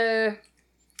kind of...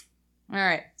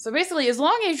 Alright, so basically, as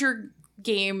long as your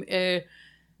game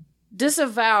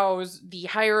disavows the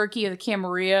hierarchy of the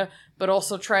Camarilla, but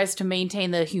also tries to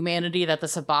maintain the humanity that the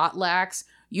Sabbat lacks,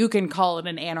 you can call it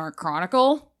an Anarch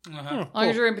Chronicle. Uh-huh. As long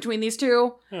as you're in between these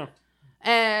two. Yeah.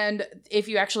 And if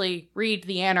you actually read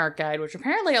the Anarch Guide, which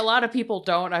apparently a lot of people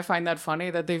don't, I find that funny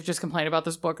that they've just complained about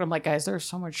this book. And I'm like, guys, there's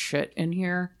so much shit in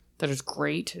here that is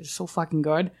great. It's so fucking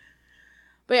good.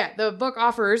 But yeah, the book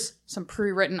offers some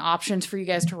pre-written options for you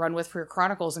guys to run with for your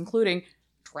chronicles, including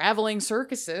traveling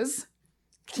circuses,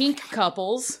 kink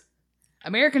couples,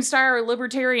 American-style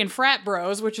libertarian frat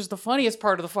bros, which is the funniest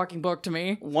part of the fucking book to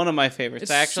me. One of my favorites.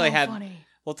 It's I actually so had. funny.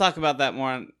 We'll talk about that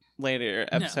more on later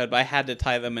episode, but I had to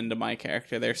tie them into my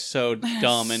character. They're so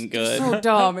dumb and good. So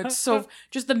dumb. It's so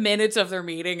just the minutes of their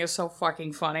meeting is so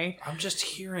fucking funny. I'm just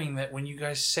hearing that when you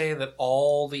guys say that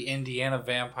all the Indiana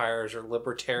vampires are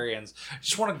libertarians, I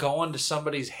just want to go into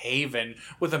somebody's haven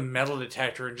with a metal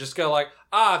detector and just go like,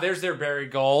 there's their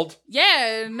buried gold.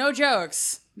 Yeah, no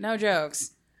jokes. No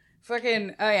jokes.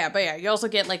 Fucking oh yeah, but yeah, you also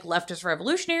get like leftist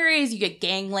revolutionaries, you get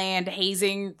gangland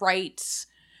hazing rights.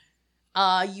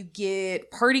 You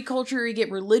get party culture, you get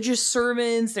religious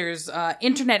sermons, there's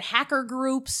internet hacker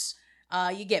groups,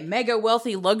 you get mega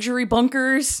wealthy luxury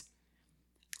bunkers.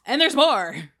 And there's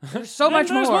more. There's so much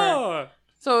There's more.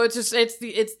 So it's just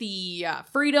it's the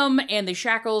freedom and the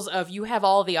shackles of you have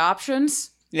all the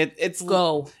options. It's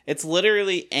Go. It's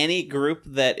literally any group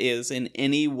that is in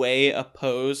any way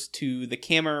opposed to the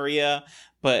Camarilla,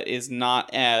 but is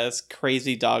not as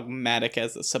crazy dogmatic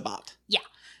as the Sabbat.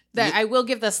 That I will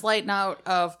give the slight note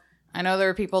of, I know there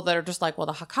are people that are just like, well,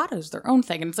 the Hakato is their own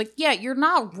thing. And it's like, yeah, you're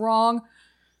not wrong.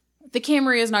 The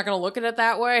Camarilla is not going to look at it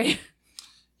that way.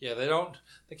 Yeah, they don't.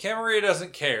 The Camarilla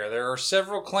doesn't care. There are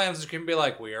several clans that can be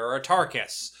like, we are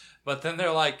Autarchus. But then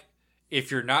they're like,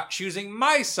 if you're not choosing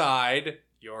my side,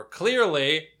 you're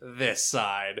clearly this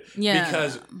side. Yeah.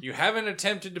 Because you haven't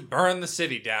attempted to burn the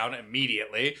city down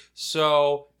immediately.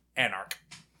 So, Anarch.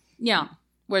 Yeah.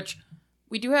 Which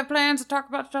we do have plans to talk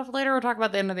about stuff later. We'll talk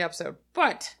about the end of the episode.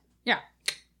 But, yeah.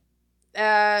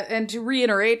 And to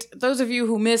reiterate, those of you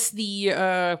who miss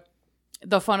the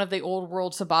fun of the old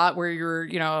world Sabbat, where you're,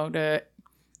 the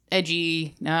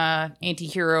edgy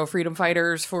anti-hero freedom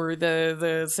fighters for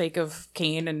the sake of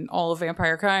Cain and all of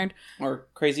vampire kind. Or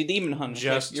crazy demon hunters,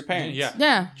 Just like your parents.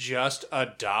 Yeah. Just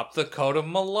adopt the Code of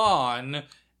Milan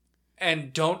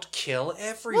and don't kill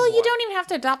everyone. Well, you don't even have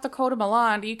to adopt the Code of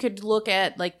Milan. You could look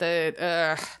at like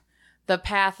the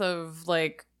path of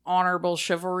like honorable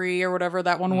chivalry or whatever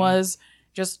that one was.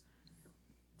 Just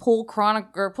pull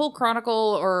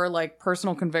chronicle or like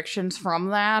personal convictions from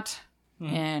that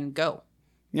and go.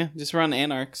 Yeah, just run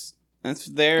Anarchs. That's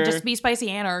their... Just be spicy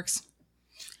anarchs.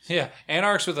 Yeah,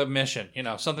 anarchs with a mission.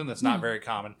 Something that's not very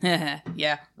common.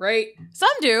 Yeah, right. Some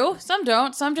do, some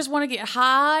don't. Some just want to get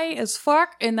high as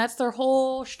fuck, and that's their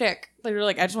whole shtick. They're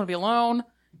like, I just want to be alone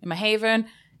in my haven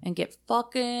and get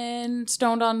fucking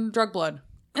stoned on drug blood.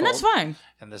 And that's fine.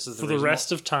 And this is For the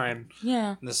rest of time.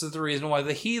 Yeah. This is the reason why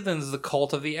the heathens, the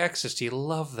cult of the ecstasy,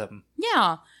 love them.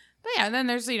 Yeah. But yeah, and then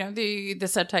there's, the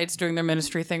Setites doing their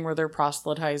ministry thing where they're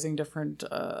proselytizing different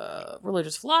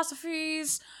religious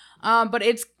philosophies. But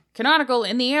it's canonical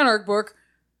in the Anarch book.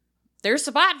 There's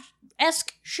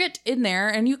Sabbat-esque shit in there,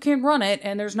 and you can run it,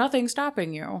 and there's nothing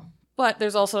stopping you. But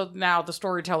there's also now the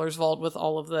Storyteller's Vault with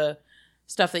all of the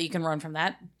stuff that you can run from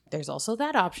that. There's also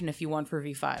that option if you want for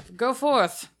V5. Go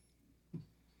forth.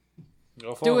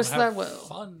 Go for Do it as and thou have will.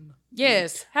 fun.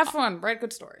 Yes, have fun. Write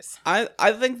good stories. I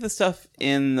think the stuff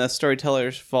in the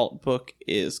Storyteller's Vault book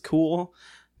is cool,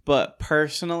 but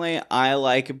personally, I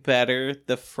like better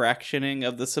the fractioning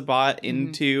of the Sabbat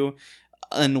into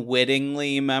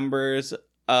unwittingly members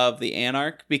of the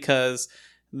Anarch, because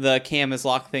the Cam has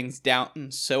locked things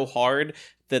down so hard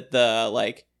that the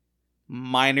like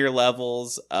minor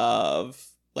levels of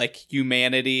like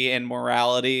humanity and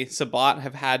morality Sabbat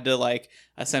have had to like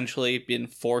essentially been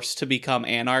forced to become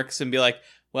anarchs and be like,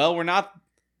 well, we're not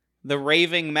the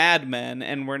raving madmen,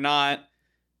 and we're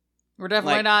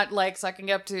definitely not like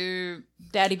sucking up to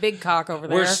Daddy Big Cock over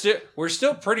there. We're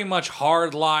still pretty much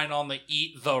hard line on the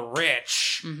eat the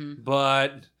rich,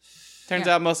 but turns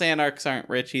out most anarchs aren't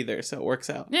rich either, so it works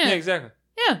out. Yeah, exactly.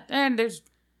 Yeah, and there's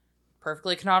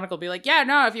perfectly canonical. Be like, yeah,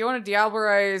 no, if you want to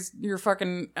diablerize your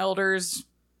fucking elders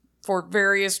for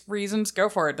various reasons, go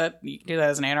for it. That you can do that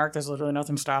as an anarch. There's literally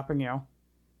nothing stopping you.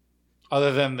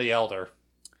 Other than the elder.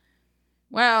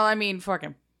 Well, I mean, fuck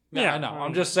him. Yeah, I know.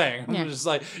 I'm just saying. Yeah. I'm just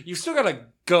like, you still gotta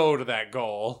go to that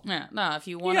goal. Yeah, no, if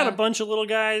you You want got a bunch of little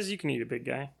guys, you can eat a big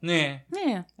guy. Yeah.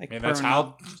 Yeah. Like I mean, that's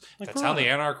Perna. how the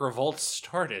Anarch Revolt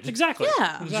started. Exactly.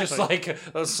 Yeah. It's just like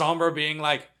Sombra being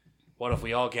like, what if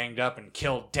we all ganged up and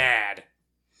killed Dad?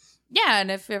 Yeah, and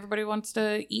if everybody wants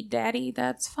to eat daddy,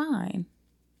 that's fine.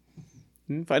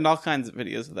 You can find all kinds of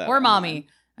videos of that. Or online. mommy.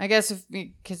 I guess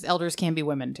because elders can be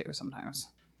women too sometimes.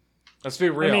 Let's be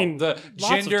real. I mean, the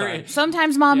lots of gender times.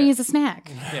 Sometimes mommy Yeah. is a snack.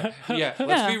 yeah, let's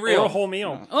Yeah. be Or real. a whole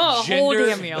meal. Oh, a whole Gender-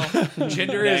 damn meal.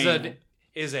 Gender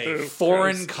is a Ooh,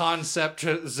 foreign gross. concept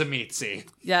to Zemitzi.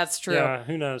 That's true. Yeah,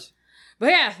 who knows? But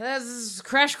yeah, that's a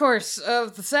crash course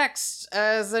of the sex.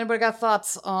 Has anybody got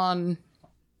thoughts on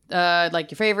like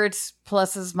your favorites,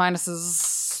 pluses,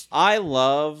 minuses? I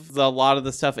love a lot of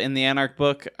the stuff in the Anarch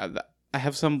book. I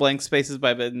have some blank spaces,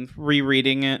 but I've been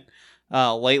rereading it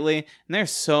lately, and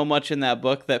there's so much in that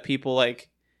book that people like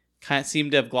kind of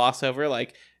seem to have glossed over.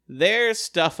 Like, there's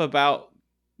stuff about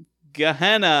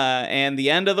Gehenna and the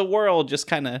end of the world just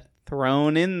kind of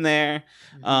thrown in there,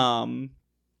 and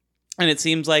it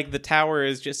seems like the Tower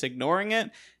is just ignoring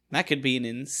it. That could be an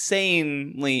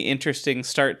insanely interesting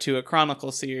start to a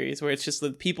Chronicle series where it's just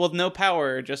the people with no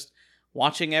power just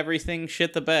watching everything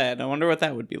shit the bed. I wonder what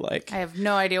that would be like. I have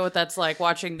no idea what that's like,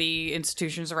 watching the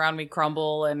institutions around me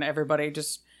crumble and everybody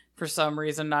just, for some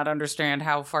reason, not understand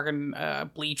how fucking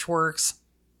bleach works.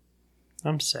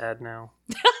 I'm sad now.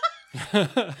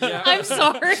 Yeah. I'm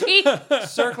sorry.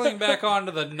 Circling back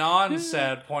onto the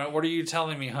non-sad point, what are you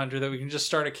telling me, Hunter, that we can just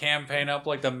start a campaign up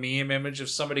like the meme image of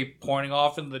somebody pointing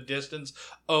off in the distance,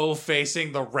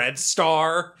 facing the red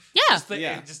star?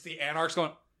 Yeah. Just the anarchs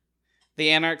going,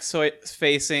 The Anarch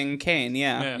facing Kane,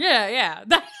 yeah. Yeah.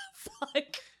 Fuck.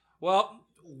 well,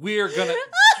 we're gonna...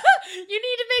 You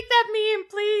need to make that meme,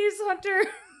 please,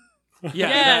 Hunter. Yeah,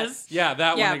 Yes. that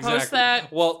Yeah, one exactly. post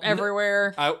that well,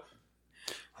 everywhere.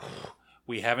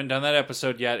 we haven't done that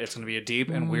episode yet. It's going to be a deep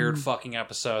and weird fucking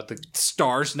episode. The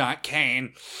star's not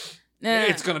Kane.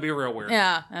 It's going to be real weird.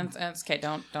 Yeah, and it's okay.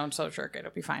 Don't so jerk it.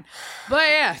 It'll be fine. But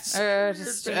yeah,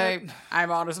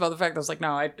 I'm honest about the fact that I was like,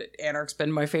 no, Anarch's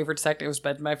been my favorite sect. It was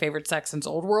been my favorite sect since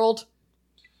Old World.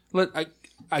 Look,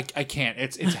 I can't.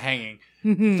 It's hanging.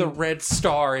 The red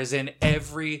star is in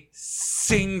every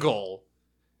single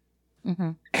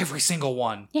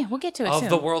one Yeah, we'll get to it of soon.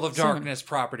 the World of Soon. Darkness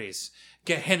properties.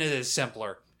 Gehenna is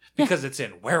simpler because it's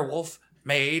in werewolf,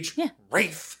 mage,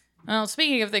 wraith. Well,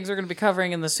 speaking of things we're going to be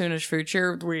covering in the soonish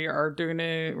future, we're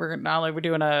not only we're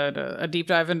doing a deep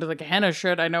dive into the Gehenna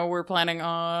shit. I know we're planning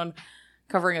on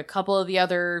covering a couple of the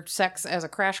other sects as a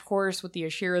crash course with the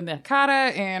Ashira and the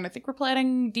Hakata, and I think we're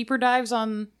planning deeper dives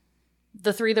on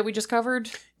the 3 that we just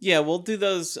covered. Yeah, we'll do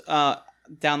those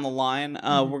down the line.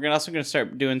 We're also going to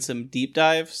start doing some deep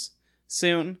dives.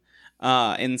 soon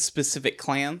in specific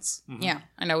clans. Yeah,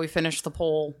 I know we finished the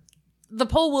poll. The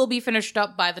poll will be finished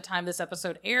up by the time this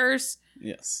episode airs,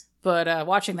 Yes. but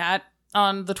watching that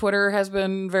on the Twitter has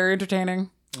been very entertaining.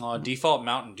 Default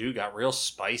Mountain Dew got real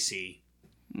spicy.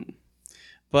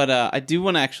 But I do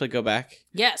want to actually go back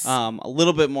Yes. a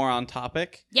little bit more on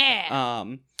topic. Yeah.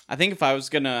 I think if I was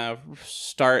going to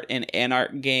start an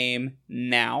Anarch game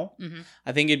now,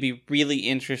 I think it'd be really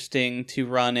interesting to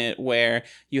run it where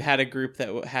you had a group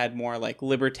that had more like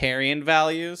libertarian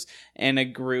values and a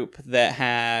group that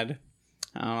had,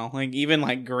 I don't know, like even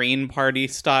like Green Party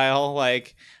style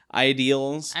like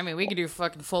ideals. I mean, we could do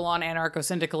fucking full-on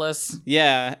anarcho-syndicalists.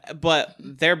 Yeah, but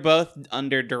they're both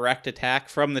under direct attack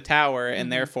from the tower,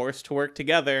 and they're forced to work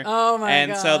together. Oh my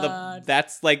and god! so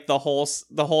that's like the whole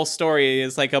story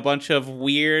is like a bunch of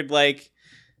weird like.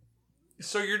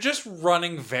 So you're just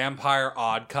running Vampire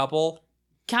Odd Couple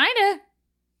Kinda.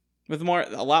 With a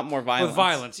lot more violence. with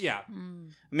violence, yeah. I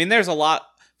mean, there's a lot.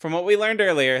 From what we learned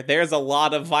earlier, there's a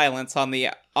lot of violence on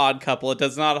the Odd Couple. It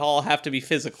does not all have to be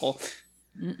physical.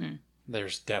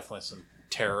 There's definitely some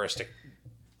terroristic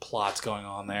plots going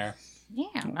on there.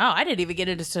 Yeah. No, I didn't even get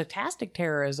into stochastic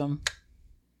terrorism.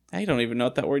 I don't even know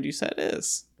what that word you said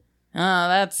is. Oh,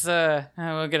 that's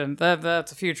we'll get into that.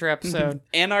 That's a future episode.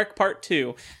 Anarch Part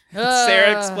 2. Uh.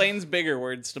 Sarah explains bigger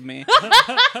words to me.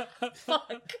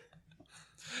 Fuck.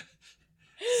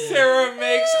 Sarah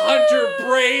makes Hunter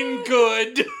brain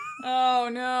good. Oh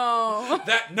no.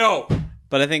 No.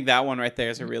 But I think that one right there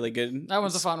is a really good That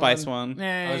was a fun spice one. one.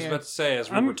 Yeah, I was about to say,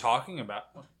 as we were talking about.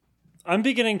 I'm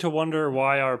beginning to wonder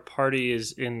why our party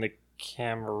is in the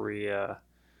Camarilla.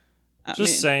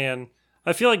 Just saying.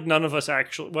 I feel like none of us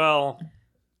actually. Well,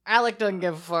 Alec doesn't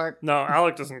give a fuck. no,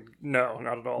 Alec doesn't. No,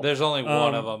 not at all. There's only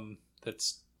one of them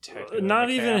that's technically Not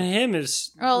the even cam. him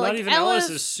is. Well, not like even Ellis Ellis-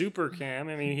 is super cam.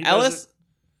 I mean, he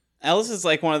Ellis is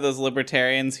like one of those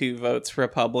libertarians who votes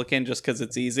Republican just because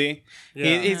it's easy.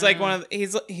 Yeah. He's like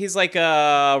he's like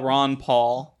a Ron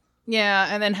Paul. Yeah,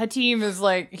 and then Hatim is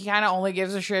like, he kind of only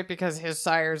gives a shit because his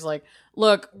sire's like,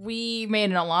 look, we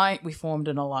made an alliance, we formed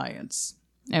an alliance,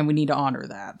 and we need to honor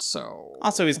that, so.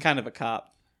 Also, he's kind of a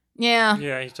cop. Yeah.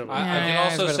 Yeah, he's totally. I Yeah,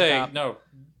 can he's also a bit of a say, cop. no,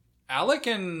 Alec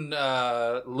and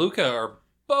Luca are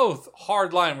both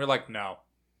hard line. We're like, no.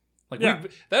 Like, Yeah.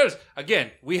 that is, again,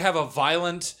 we have a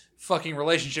violent fucking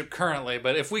relationship currently,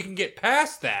 but if we can get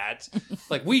past that,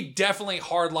 like, we definitely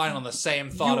hard line on the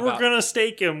same thought You were about. gonna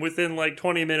stake him within like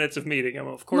 20 minutes of meeting him.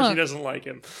 Of course, he Look. doesn't like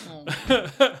him.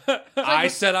 I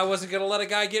said I wasn't gonna let a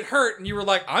guy get hurt, and you were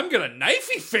like, I'm gonna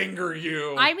knifey finger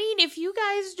you. I mean, if you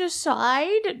guys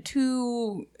decide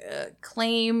to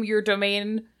claim your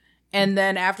domain and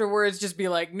then afterwards just be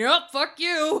like, nope, fuck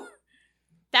you,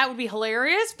 that would be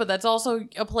hilarious, but that's also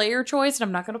a player choice, and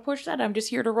I'm not going to push that. I'm just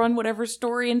here to run whatever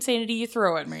story insanity you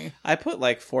throw at me. I put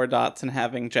like 4 dots in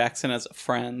having Jackson as a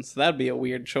friend, so that'd be a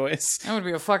weird choice. That would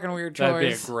be a fucking weird choice. That'd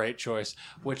be a great choice.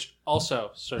 Which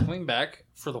also, circling back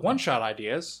for the one-shot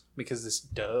ideas, because this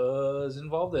does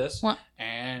involve this, What?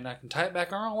 and I can tie it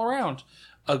back all around.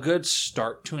 A good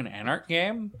start to an Anarch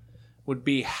game would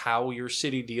be how your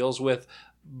city deals with,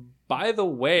 by the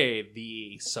way,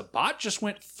 the Sabbat just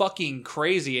went fucking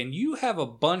crazy, and you have a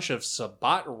bunch of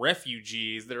Sabbat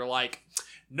refugees that are like,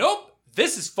 nope,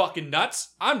 this is fucking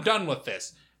nuts. I'm done with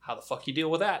this. How the fuck you deal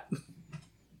with that?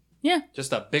 Yeah.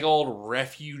 Just a big old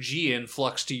refugee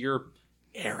influx to your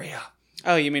area.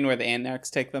 Oh, you mean where the Anarchs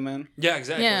take them in? Yeah,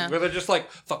 exactly. Yeah. Where they're just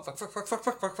like, fuck.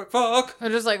 They're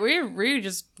just like, we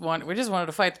just wanted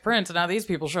to fight the prince, and now these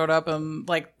people showed up, and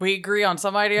like we agree on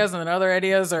some ideas, and then other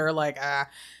ideas are like,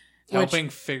 Helping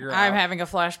figure I'm out. having a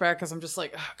flashback because I'm just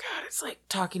like, oh god, it's like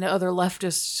talking to other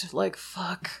leftists. Like,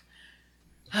 fuck.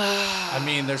 I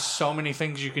mean, there's so many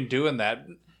things you can do in that.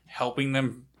 Helping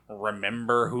them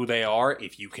remember who they are,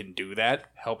 if you can do that.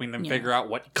 Helping them Yeah. figure out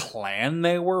what clan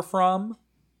they were from.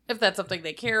 If that's something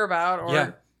they care about, or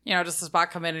Yeah. you know, just the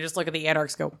spot come in and just look at the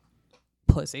anarchs, go,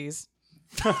 pussies.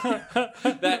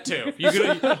 That too.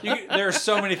 There are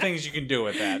so many things you can do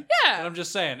with that. Yeah. And I'm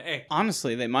just saying, hey.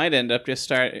 Honestly, they might end up just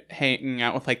start hanging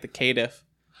out with like the Caitiff.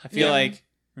 I feel Yeah. like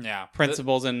Yeah.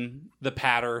 principles and The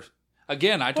patter.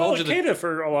 Again, I Well, told you that. Cata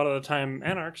for a lot of the time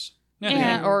anarchs.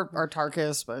 Yeah, or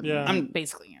Tarkus, but Yeah. I'm-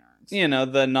 basically anarchs. you know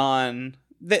the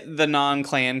non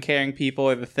clan caring people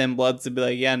or the thin bloods to be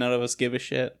like, yeah, none of us give a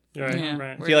shit. Right, Yeah.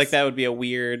 right. I feel like that would be a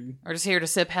weird. We're just here to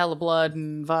sip hella blood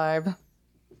and vibe.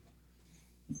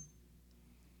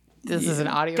 This is an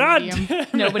audio God medium. damn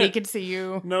it. Nobody can see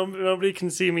you. No, nobody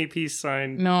can see me peace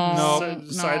sign. No,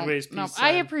 Sideways peace no. sign. I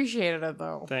appreciated it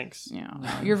though. Thanks. Yeah,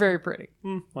 no, you're very pretty.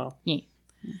 Well, Yeah.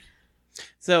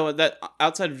 So that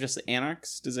outside of just the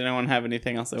Anarchs, does anyone have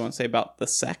anything else they want to say about the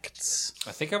sects?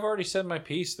 I think I've already said my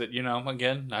piece that,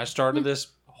 again, I started this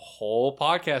whole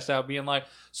podcast out being like,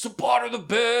 Sabbat are the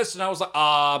best. And I was like,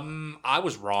 I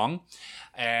was wrong.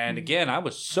 And again, I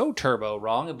was so turbo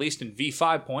wrong, at least in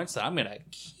V5 points, that I'm going to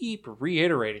keep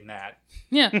reiterating that.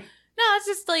 Yeah. No, it's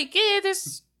just like,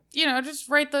 this, just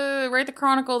write the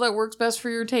chronicle that works best for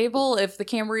your table. If the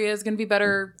Camarilla is going to be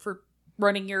better for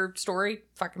running your story,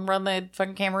 fucking run the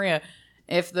fucking Camarilla.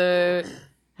 If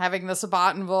having the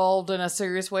Sabbat involved in a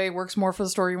serious way works more for the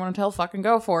story you want to tell, fucking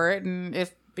go for it. And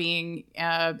if being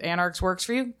Anarchs works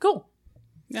for you, cool.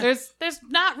 Yeah. There's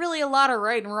not really a lot of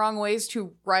right and wrong ways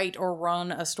to write or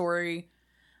run a story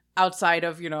outside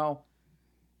of,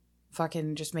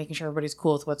 fucking just making sure everybody's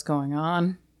cool with what's going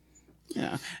on.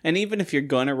 Yeah. And even if you're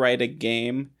going to write a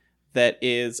game that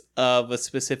is of a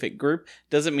specific group,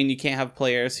 doesn't mean you can't have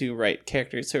players who write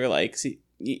characters who are like,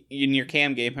 in your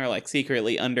cam game, who are like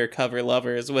secretly undercover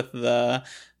lovers with the,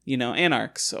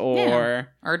 Anarchs or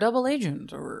double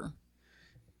agent or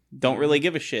don't really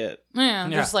give a shit. Yeah,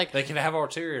 just like they can have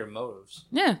ulterior motives.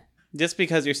 Yeah. Just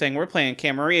because you're saying we're playing a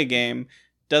Camarilla game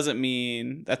doesn't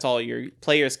mean that's all your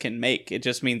players can make. It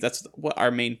just means that's what our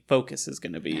main focus is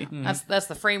going to be. Yeah. Mm-hmm. That's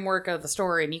the framework of the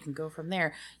story, and you can go from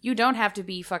there. You don't have to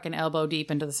be fucking elbow deep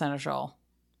into the Seneschal.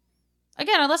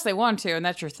 Again, unless they want to, and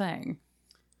that's your thing.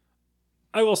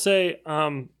 I will say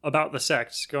about the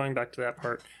sects, going back to that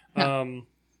part,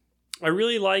 I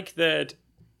really like that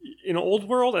in Old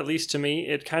World, at least to me,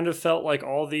 it kind of felt like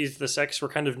all the sects were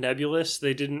kind of nebulous.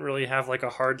 They didn't really have like a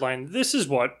hard line. This is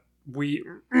what we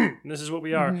are.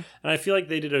 Mm-hmm. And I feel like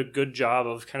they did a good job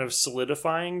of kind of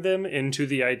solidifying them into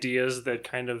the ideas that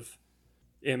kind of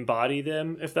embody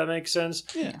them, if that makes sense.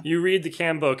 Yeah. You read the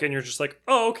Cam book and you're just like,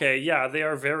 oh, okay, yeah, they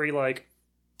are very like,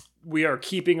 we are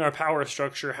keeping our power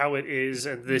structure how it is,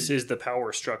 and this is the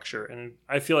power structure. And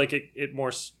I feel like it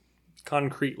more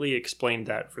concretely explained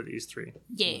that for these three.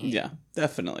 Yeah,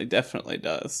 definitely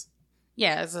does.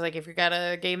 Yeah, it's like if you got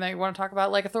a game that you want to talk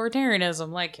about like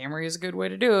authoritarianism, like Camarilla is a good way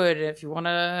to do it. If you want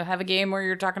to have a game where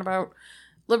you're talking about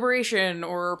liberation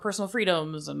or personal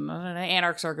freedoms, and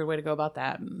Anarchs are a good way to go about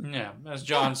that. Yeah, as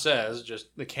John says,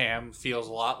 just the Cam feels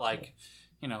a lot like,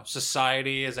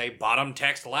 society is a bottom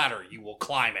text ladder. You will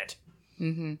climb it.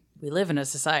 Mm-hmm. We live in a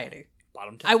society.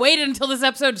 Bottom text. I waited until this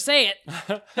episode to say it.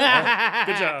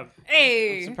 Good job.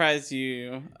 Hey. I'm surprised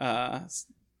you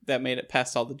that made it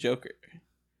past all the Joker.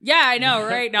 Yeah, I know,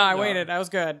 right? No, I waited. I was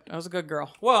good. I was a good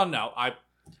girl. Well, no, I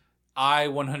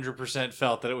 100%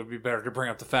 felt that it would be better to bring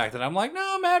up the fact that I'm like,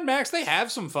 no, Mad Max, they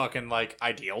have some fucking, like,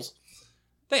 ideals.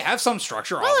 They have some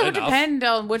structure. Well, it would depend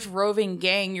on which roving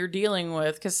gang you're dealing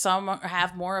with, because some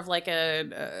have more of, like,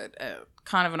 a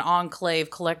kind of an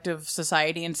enclave collective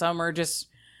society, and some are just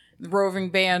roving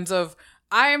bands of,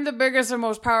 I am the biggest and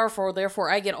most powerful,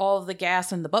 therefore I get all of the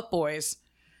gas and the butt boys.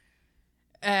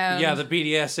 Yeah, the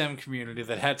BDSM community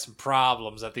that had some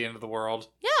problems at the end of the world.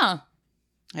 Yeah.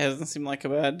 It doesn't seem like a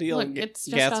bad deal. Look, it's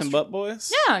just gas and butt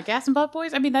boys? Yeah, gas and butt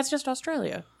boys. I mean, that's just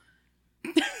Australia.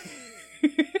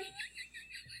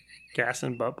 Gas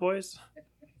and butt boys?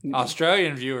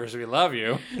 Australian viewers, we love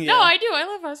you. Yeah. No, I do. I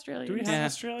love Australia. Do we have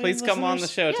Australian Please come on the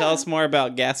show. Yeah. Tell us more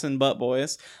about gas and butt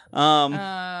boys.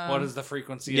 What is the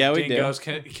frequency of dingoes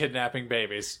kidnapping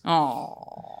babies?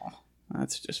 Oh,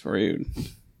 that's just rude.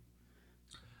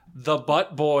 The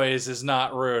butt boys is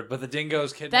not rude, but the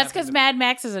dingoes kidnapping... That's because Mad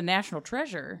Max is a national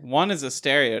treasure. One is a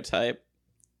stereotype.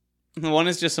 One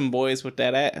is just some boys with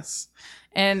that ass.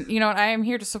 And, you know what? I am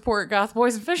here to support goth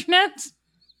boys and fishnets.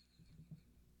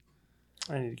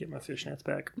 I need to get my fishnets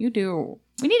back. You do.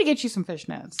 We need to get you some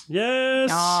fishnets. Yes!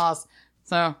 Yes.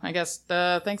 So, I guess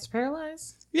thanks to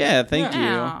Paralyze. Yeah, thank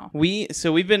Yeah.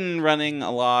 you. We've been running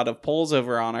a lot of polls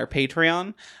over on our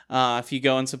Patreon. If you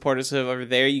go and support us over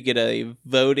there, you get a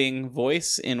voting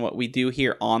voice in what we do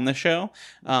here on the show.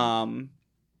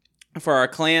 For our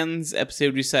clans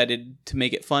episode, we decided to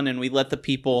make it fun, and we let the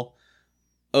people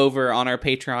over on our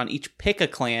Patreon each pick a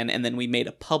clan, and then we made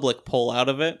a public poll out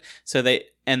of it.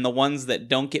 And the ones that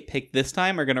don't get picked this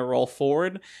time are going to roll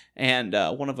forward, and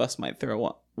one of us might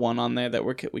throw one on there that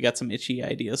we got some itchy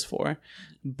ideas for.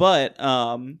 But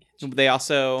I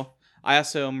also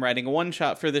am writing a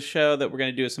one-shot for this show that we're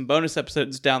going to do some bonus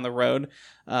episodes down the road.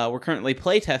 We're currently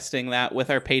playtesting that with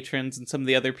our patrons and some of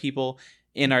the other people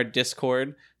in our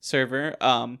Discord server.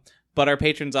 But our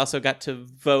patrons also got to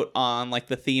vote on like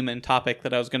the theme and topic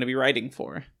that I was going to be writing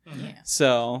for. Yeah.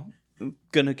 So I'm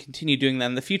going to continue doing that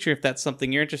in the future. If that's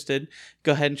something you're interested,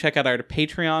 go ahead and check out our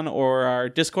Patreon or our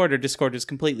Discord. Our Discord is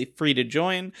completely free to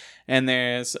join, and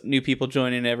there's new people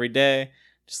joining every day.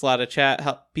 Just a lot of chat,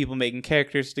 help people making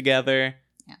characters together,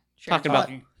 Yeah. Sharing talking about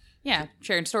Yeah,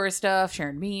 sharing story stuff,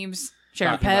 sharing memes,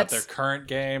 sharing Talking about pets. their current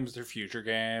games, their future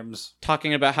games.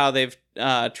 how they've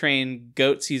trained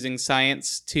goats using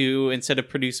science to, instead of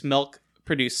produce milk,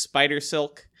 produce spider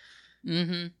silk.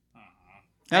 Mm-hmm.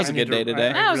 That was a good day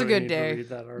today. That was a good day.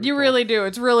 You really do.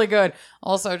 It's really good.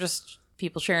 Also, just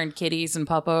people sharing kitties and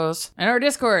puppos. And our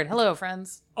Discord. Hello,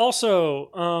 friends.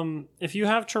 Also, if you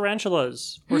have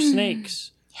tarantulas or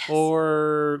snakes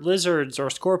or lizards or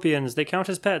scorpions, they count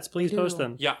as pets. Please post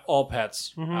them. Yeah, all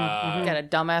pets. Got a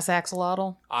dumbass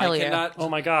axolotl. Hell I yeah. cannot. Oh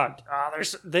my god,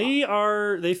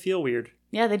 they feel weird.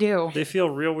 Yeah, they do. They feel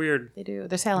real weird. They do.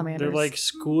 They're salamanders. They're like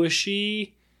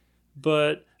squishy,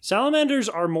 but salamanders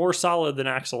are more solid than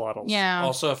axolotls. Yeah.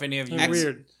 Also, if any of you They're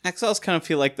weird. XLs kind of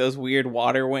feel like those weird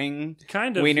water wing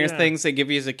Kind of wiener yeah. things they give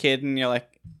you as a kid, and you're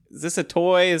like, is this a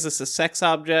toy? Is this a sex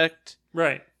object?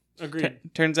 Right. Agreed.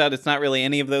 Turns out it's not really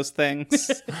any of those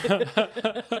things.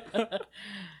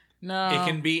 No. it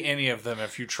can be any of them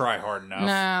if you try hard enough.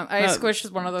 No, I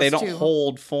squished one of those They don't too.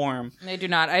 hold form. They do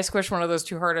not. I squished one of those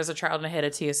too hard as a child and I hit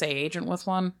a TSA agent with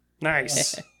one.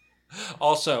 Nice.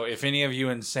 Also, if any of you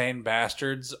insane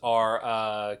bastards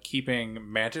are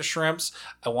keeping mantis shrimps,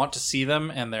 I want to see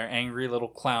them, and they're angry little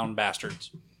clown bastards.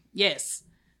 Yes.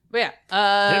 But yeah.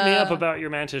 Hit me up about your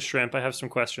mantis shrimp. I have some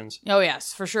questions. Oh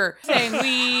yes, for sure. Same.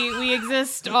 We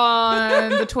exist on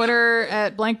the Twitter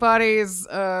at Blank Bodies.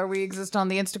 We exist on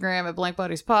the Instagram at Blank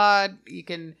Bodies Pod. You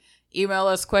can email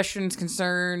us questions,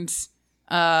 concerns.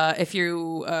 If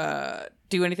you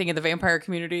do anything in the vampire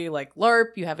community, like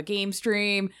LARP, you have a game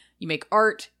stream, you make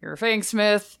art, you're a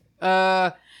fangsmith.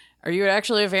 Are you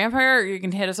actually a vampire? You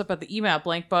can hit us up at the email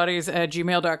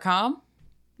blankbodies@gmail.com.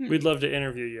 We'd love to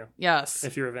interview you Yes.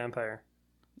 if you're a vampire.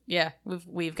 Yeah,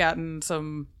 we've gotten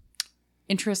some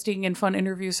interesting and fun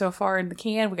interviews so far in the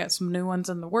can. We got some new ones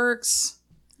in the works.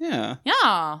 Yeah,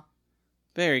 Yeah.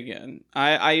 very good.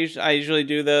 I usually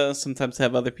do those. Sometimes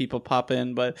have other people pop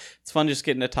in, but it's fun just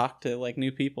getting to talk to like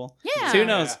new people. Yeah. So who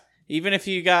knows? Even if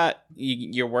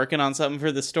you're working on something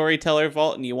for the Storyteller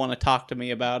Vault and you want to talk to me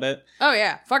about it, Oh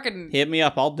yeah. Fucking hit me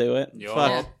up. I'll do it. Yo. Fuck.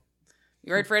 Yeah.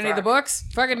 You ready for any of the books?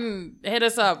 Fucking hit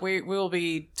us up. We will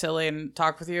be silly and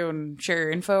talk with you and share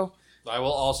your info. I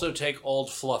will also take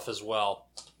old fluff as well.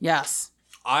 Yes.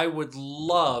 I would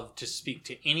love to speak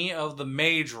to any of the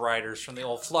mage writers from the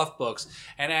old fluff books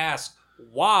and ask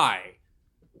why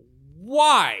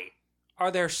are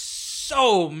there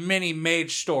so many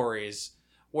mage stories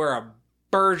where a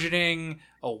burgeoning,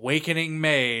 awakening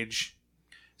mage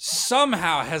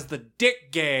somehow has the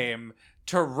dick game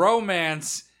to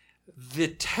romance the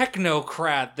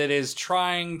technocrat that is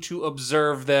trying to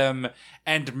observe them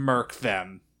and murk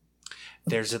them.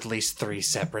 There's at least 3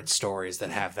 separate stories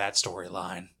that have that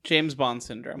storyline. James Bond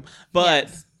syndrome. But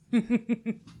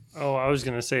Oh, I was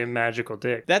gonna say a magical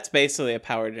dick. that's basically a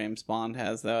power James Bond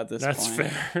has, though, at this That's point.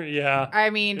 fair. Yeah. I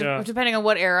mean, Yeah. depending on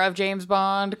what era of James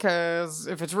Bond, because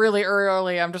if it's really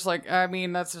early, I'm just like, I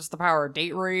mean, that's just the power of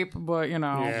date rape, but you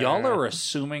know. Yeah. Y'all are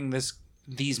assuming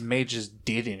these mages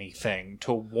did anything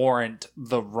to warrant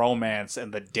the romance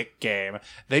and the dick game.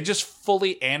 They just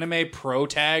fully anime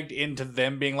pro-tagged into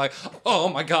them being like, oh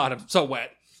my god, I'm so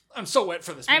wet. I'm so wet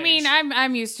for this I mage." mean,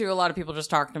 I'm used to a lot of people just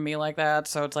talking to me like that,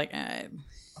 so it's like,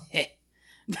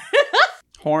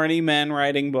 Horny men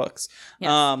writing books.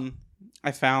 Yes.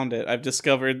 I found it. I've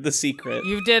discovered the secret.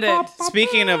 you did it.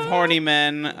 Speaking of horny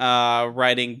men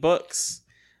writing books,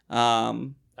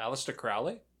 Aleister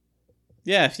Crowley?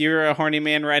 yeah, if you're a horny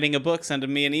man writing a book, send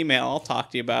me an email. I'll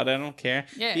talk to you about it. I don't care.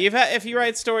 Yeah. If you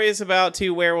write stories about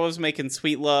 2 werewolves making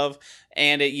sweet love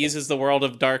and it uses the World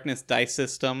of Darkness dice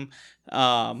system,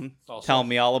 tell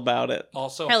me all about it.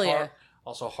 Also Hell yeah.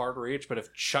 Also hard reach, but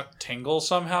if Chuck Tingle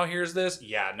somehow hears this,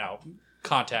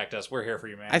 contact us. We're here for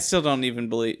you, man. I still don't even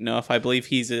know if I believe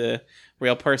he's a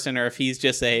real person or if he's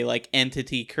just a like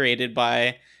entity created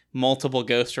by multiple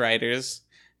ghostwriters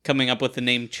coming up with the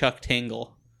name Chuck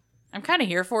Tingle. I'm kind of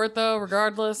here for it though,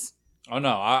 regardless. Oh no,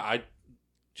 I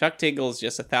Chuck Tingle is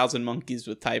just 1,000 monkeys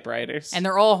with typewriters. And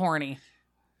they're all horny.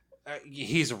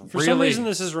 he's For really some reason,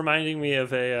 this is reminding me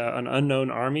of an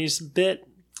Unknown Armies bit.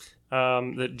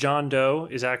 That John Doe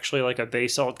is actually like a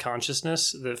basalt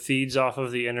consciousness that feeds off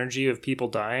of the energy of people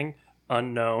dying,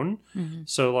 unknown. Mm-hmm.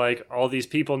 So, like, all these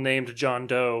people named John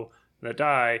Doe that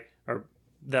die, or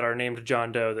that are named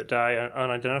John Doe that die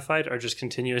unidentified, are just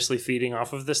continuously feeding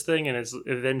off of this thing, and its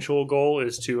eventual goal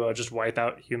is to just wipe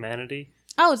out humanity.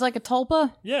 Oh, it's like a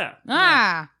tulpa? Yeah,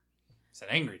 Ah. it's an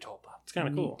angry tulpa. it's kind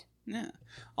of cool. Yeah.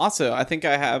 Also, I think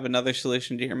I have another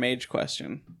solution to your mage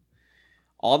question.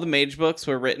 All the mage books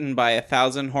were written by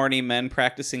 1,000 horny men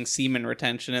practicing semen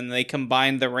retention, and they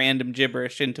combined the random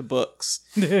gibberish into books.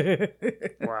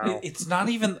 Wow. It's not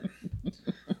even.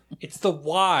 It's the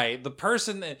why. The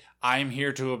person that I'm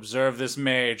here to observe this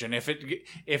mage, and if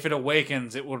it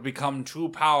awakens, it will become too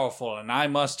powerful, and I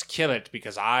must kill it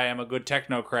because I am a good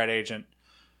technocrat agent.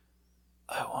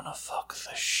 I want to fuck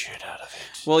the shit out of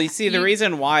it. Well, you see, the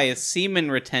reason why is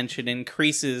semen retention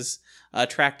increases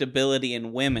attractability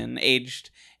in women aged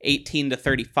 18 to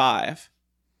 35.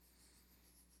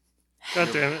 God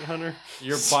damn it, Hunter.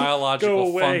 Your Go biological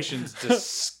away. functions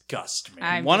disgust me.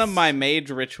 I'm One of just- my mage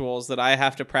rituals that I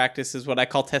have to practice is what I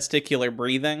call testicular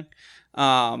breathing.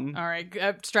 All right,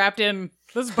 strapped in.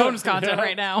 This is bonus content Yeah.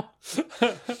 right now.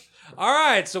 All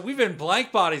right, so we've been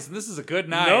blank bodies, and this is a good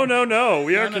night. No.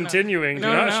 We are no. continuing. Do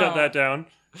No, not no. shut that down.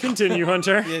 Continue,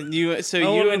 Hunter. You I you want to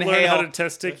learn how to inhale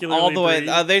testicularly all the way.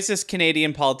 breathe. There's this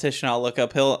Canadian politician I'll look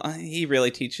up. He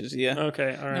really teaches you.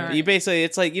 Okay, all right. All You basically,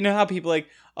 it's like, you know how people like,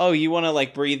 oh, you want to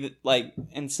like breathe like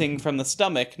and sing from the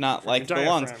stomach, not like the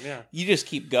lungs. Diaphragm, yeah. You just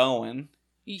keep going.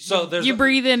 So there's you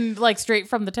breathe in like straight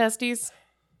from the testes.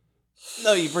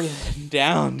 No, you breathe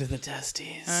down to the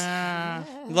testes.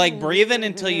 Like breathe in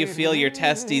until you feel your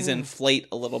testes inflate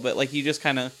a little bit. Like you just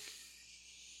kind of.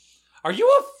 Are you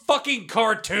a fucking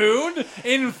cartoon?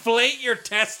 Inflate your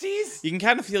testes? You can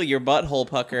kind of feel your butthole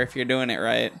pucker if you're doing it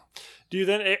right. Do you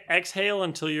then exhale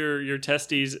until your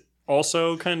testes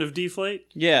also kind of deflate?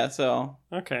 Yeah, so.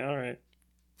 Okay, all right.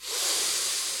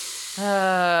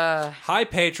 Hi,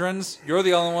 patrons. You're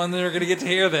the only one that are going to get to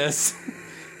hear this.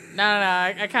 No.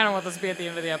 I kind of want this to be at the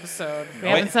end of the episode. We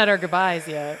haven't said our goodbyes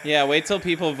yet. Yeah, wait till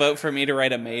people vote for me to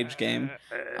write a mage game.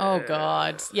 Oh,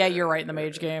 God. Yeah, you're right in the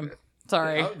mage game.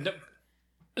 Sorry. Oh, no.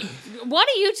 One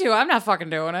of you two. I'm not fucking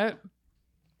doing it.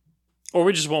 Or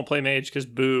we just won't play mage because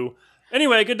boo.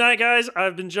 Anyway, good night, guys.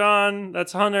 I've been John.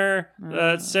 That's Hunter.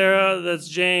 That's Sarah. That's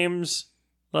James.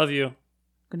 Love you.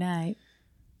 Good night.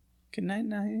 Good night,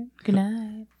 night. Good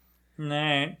night.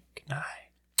 Nah. Good night.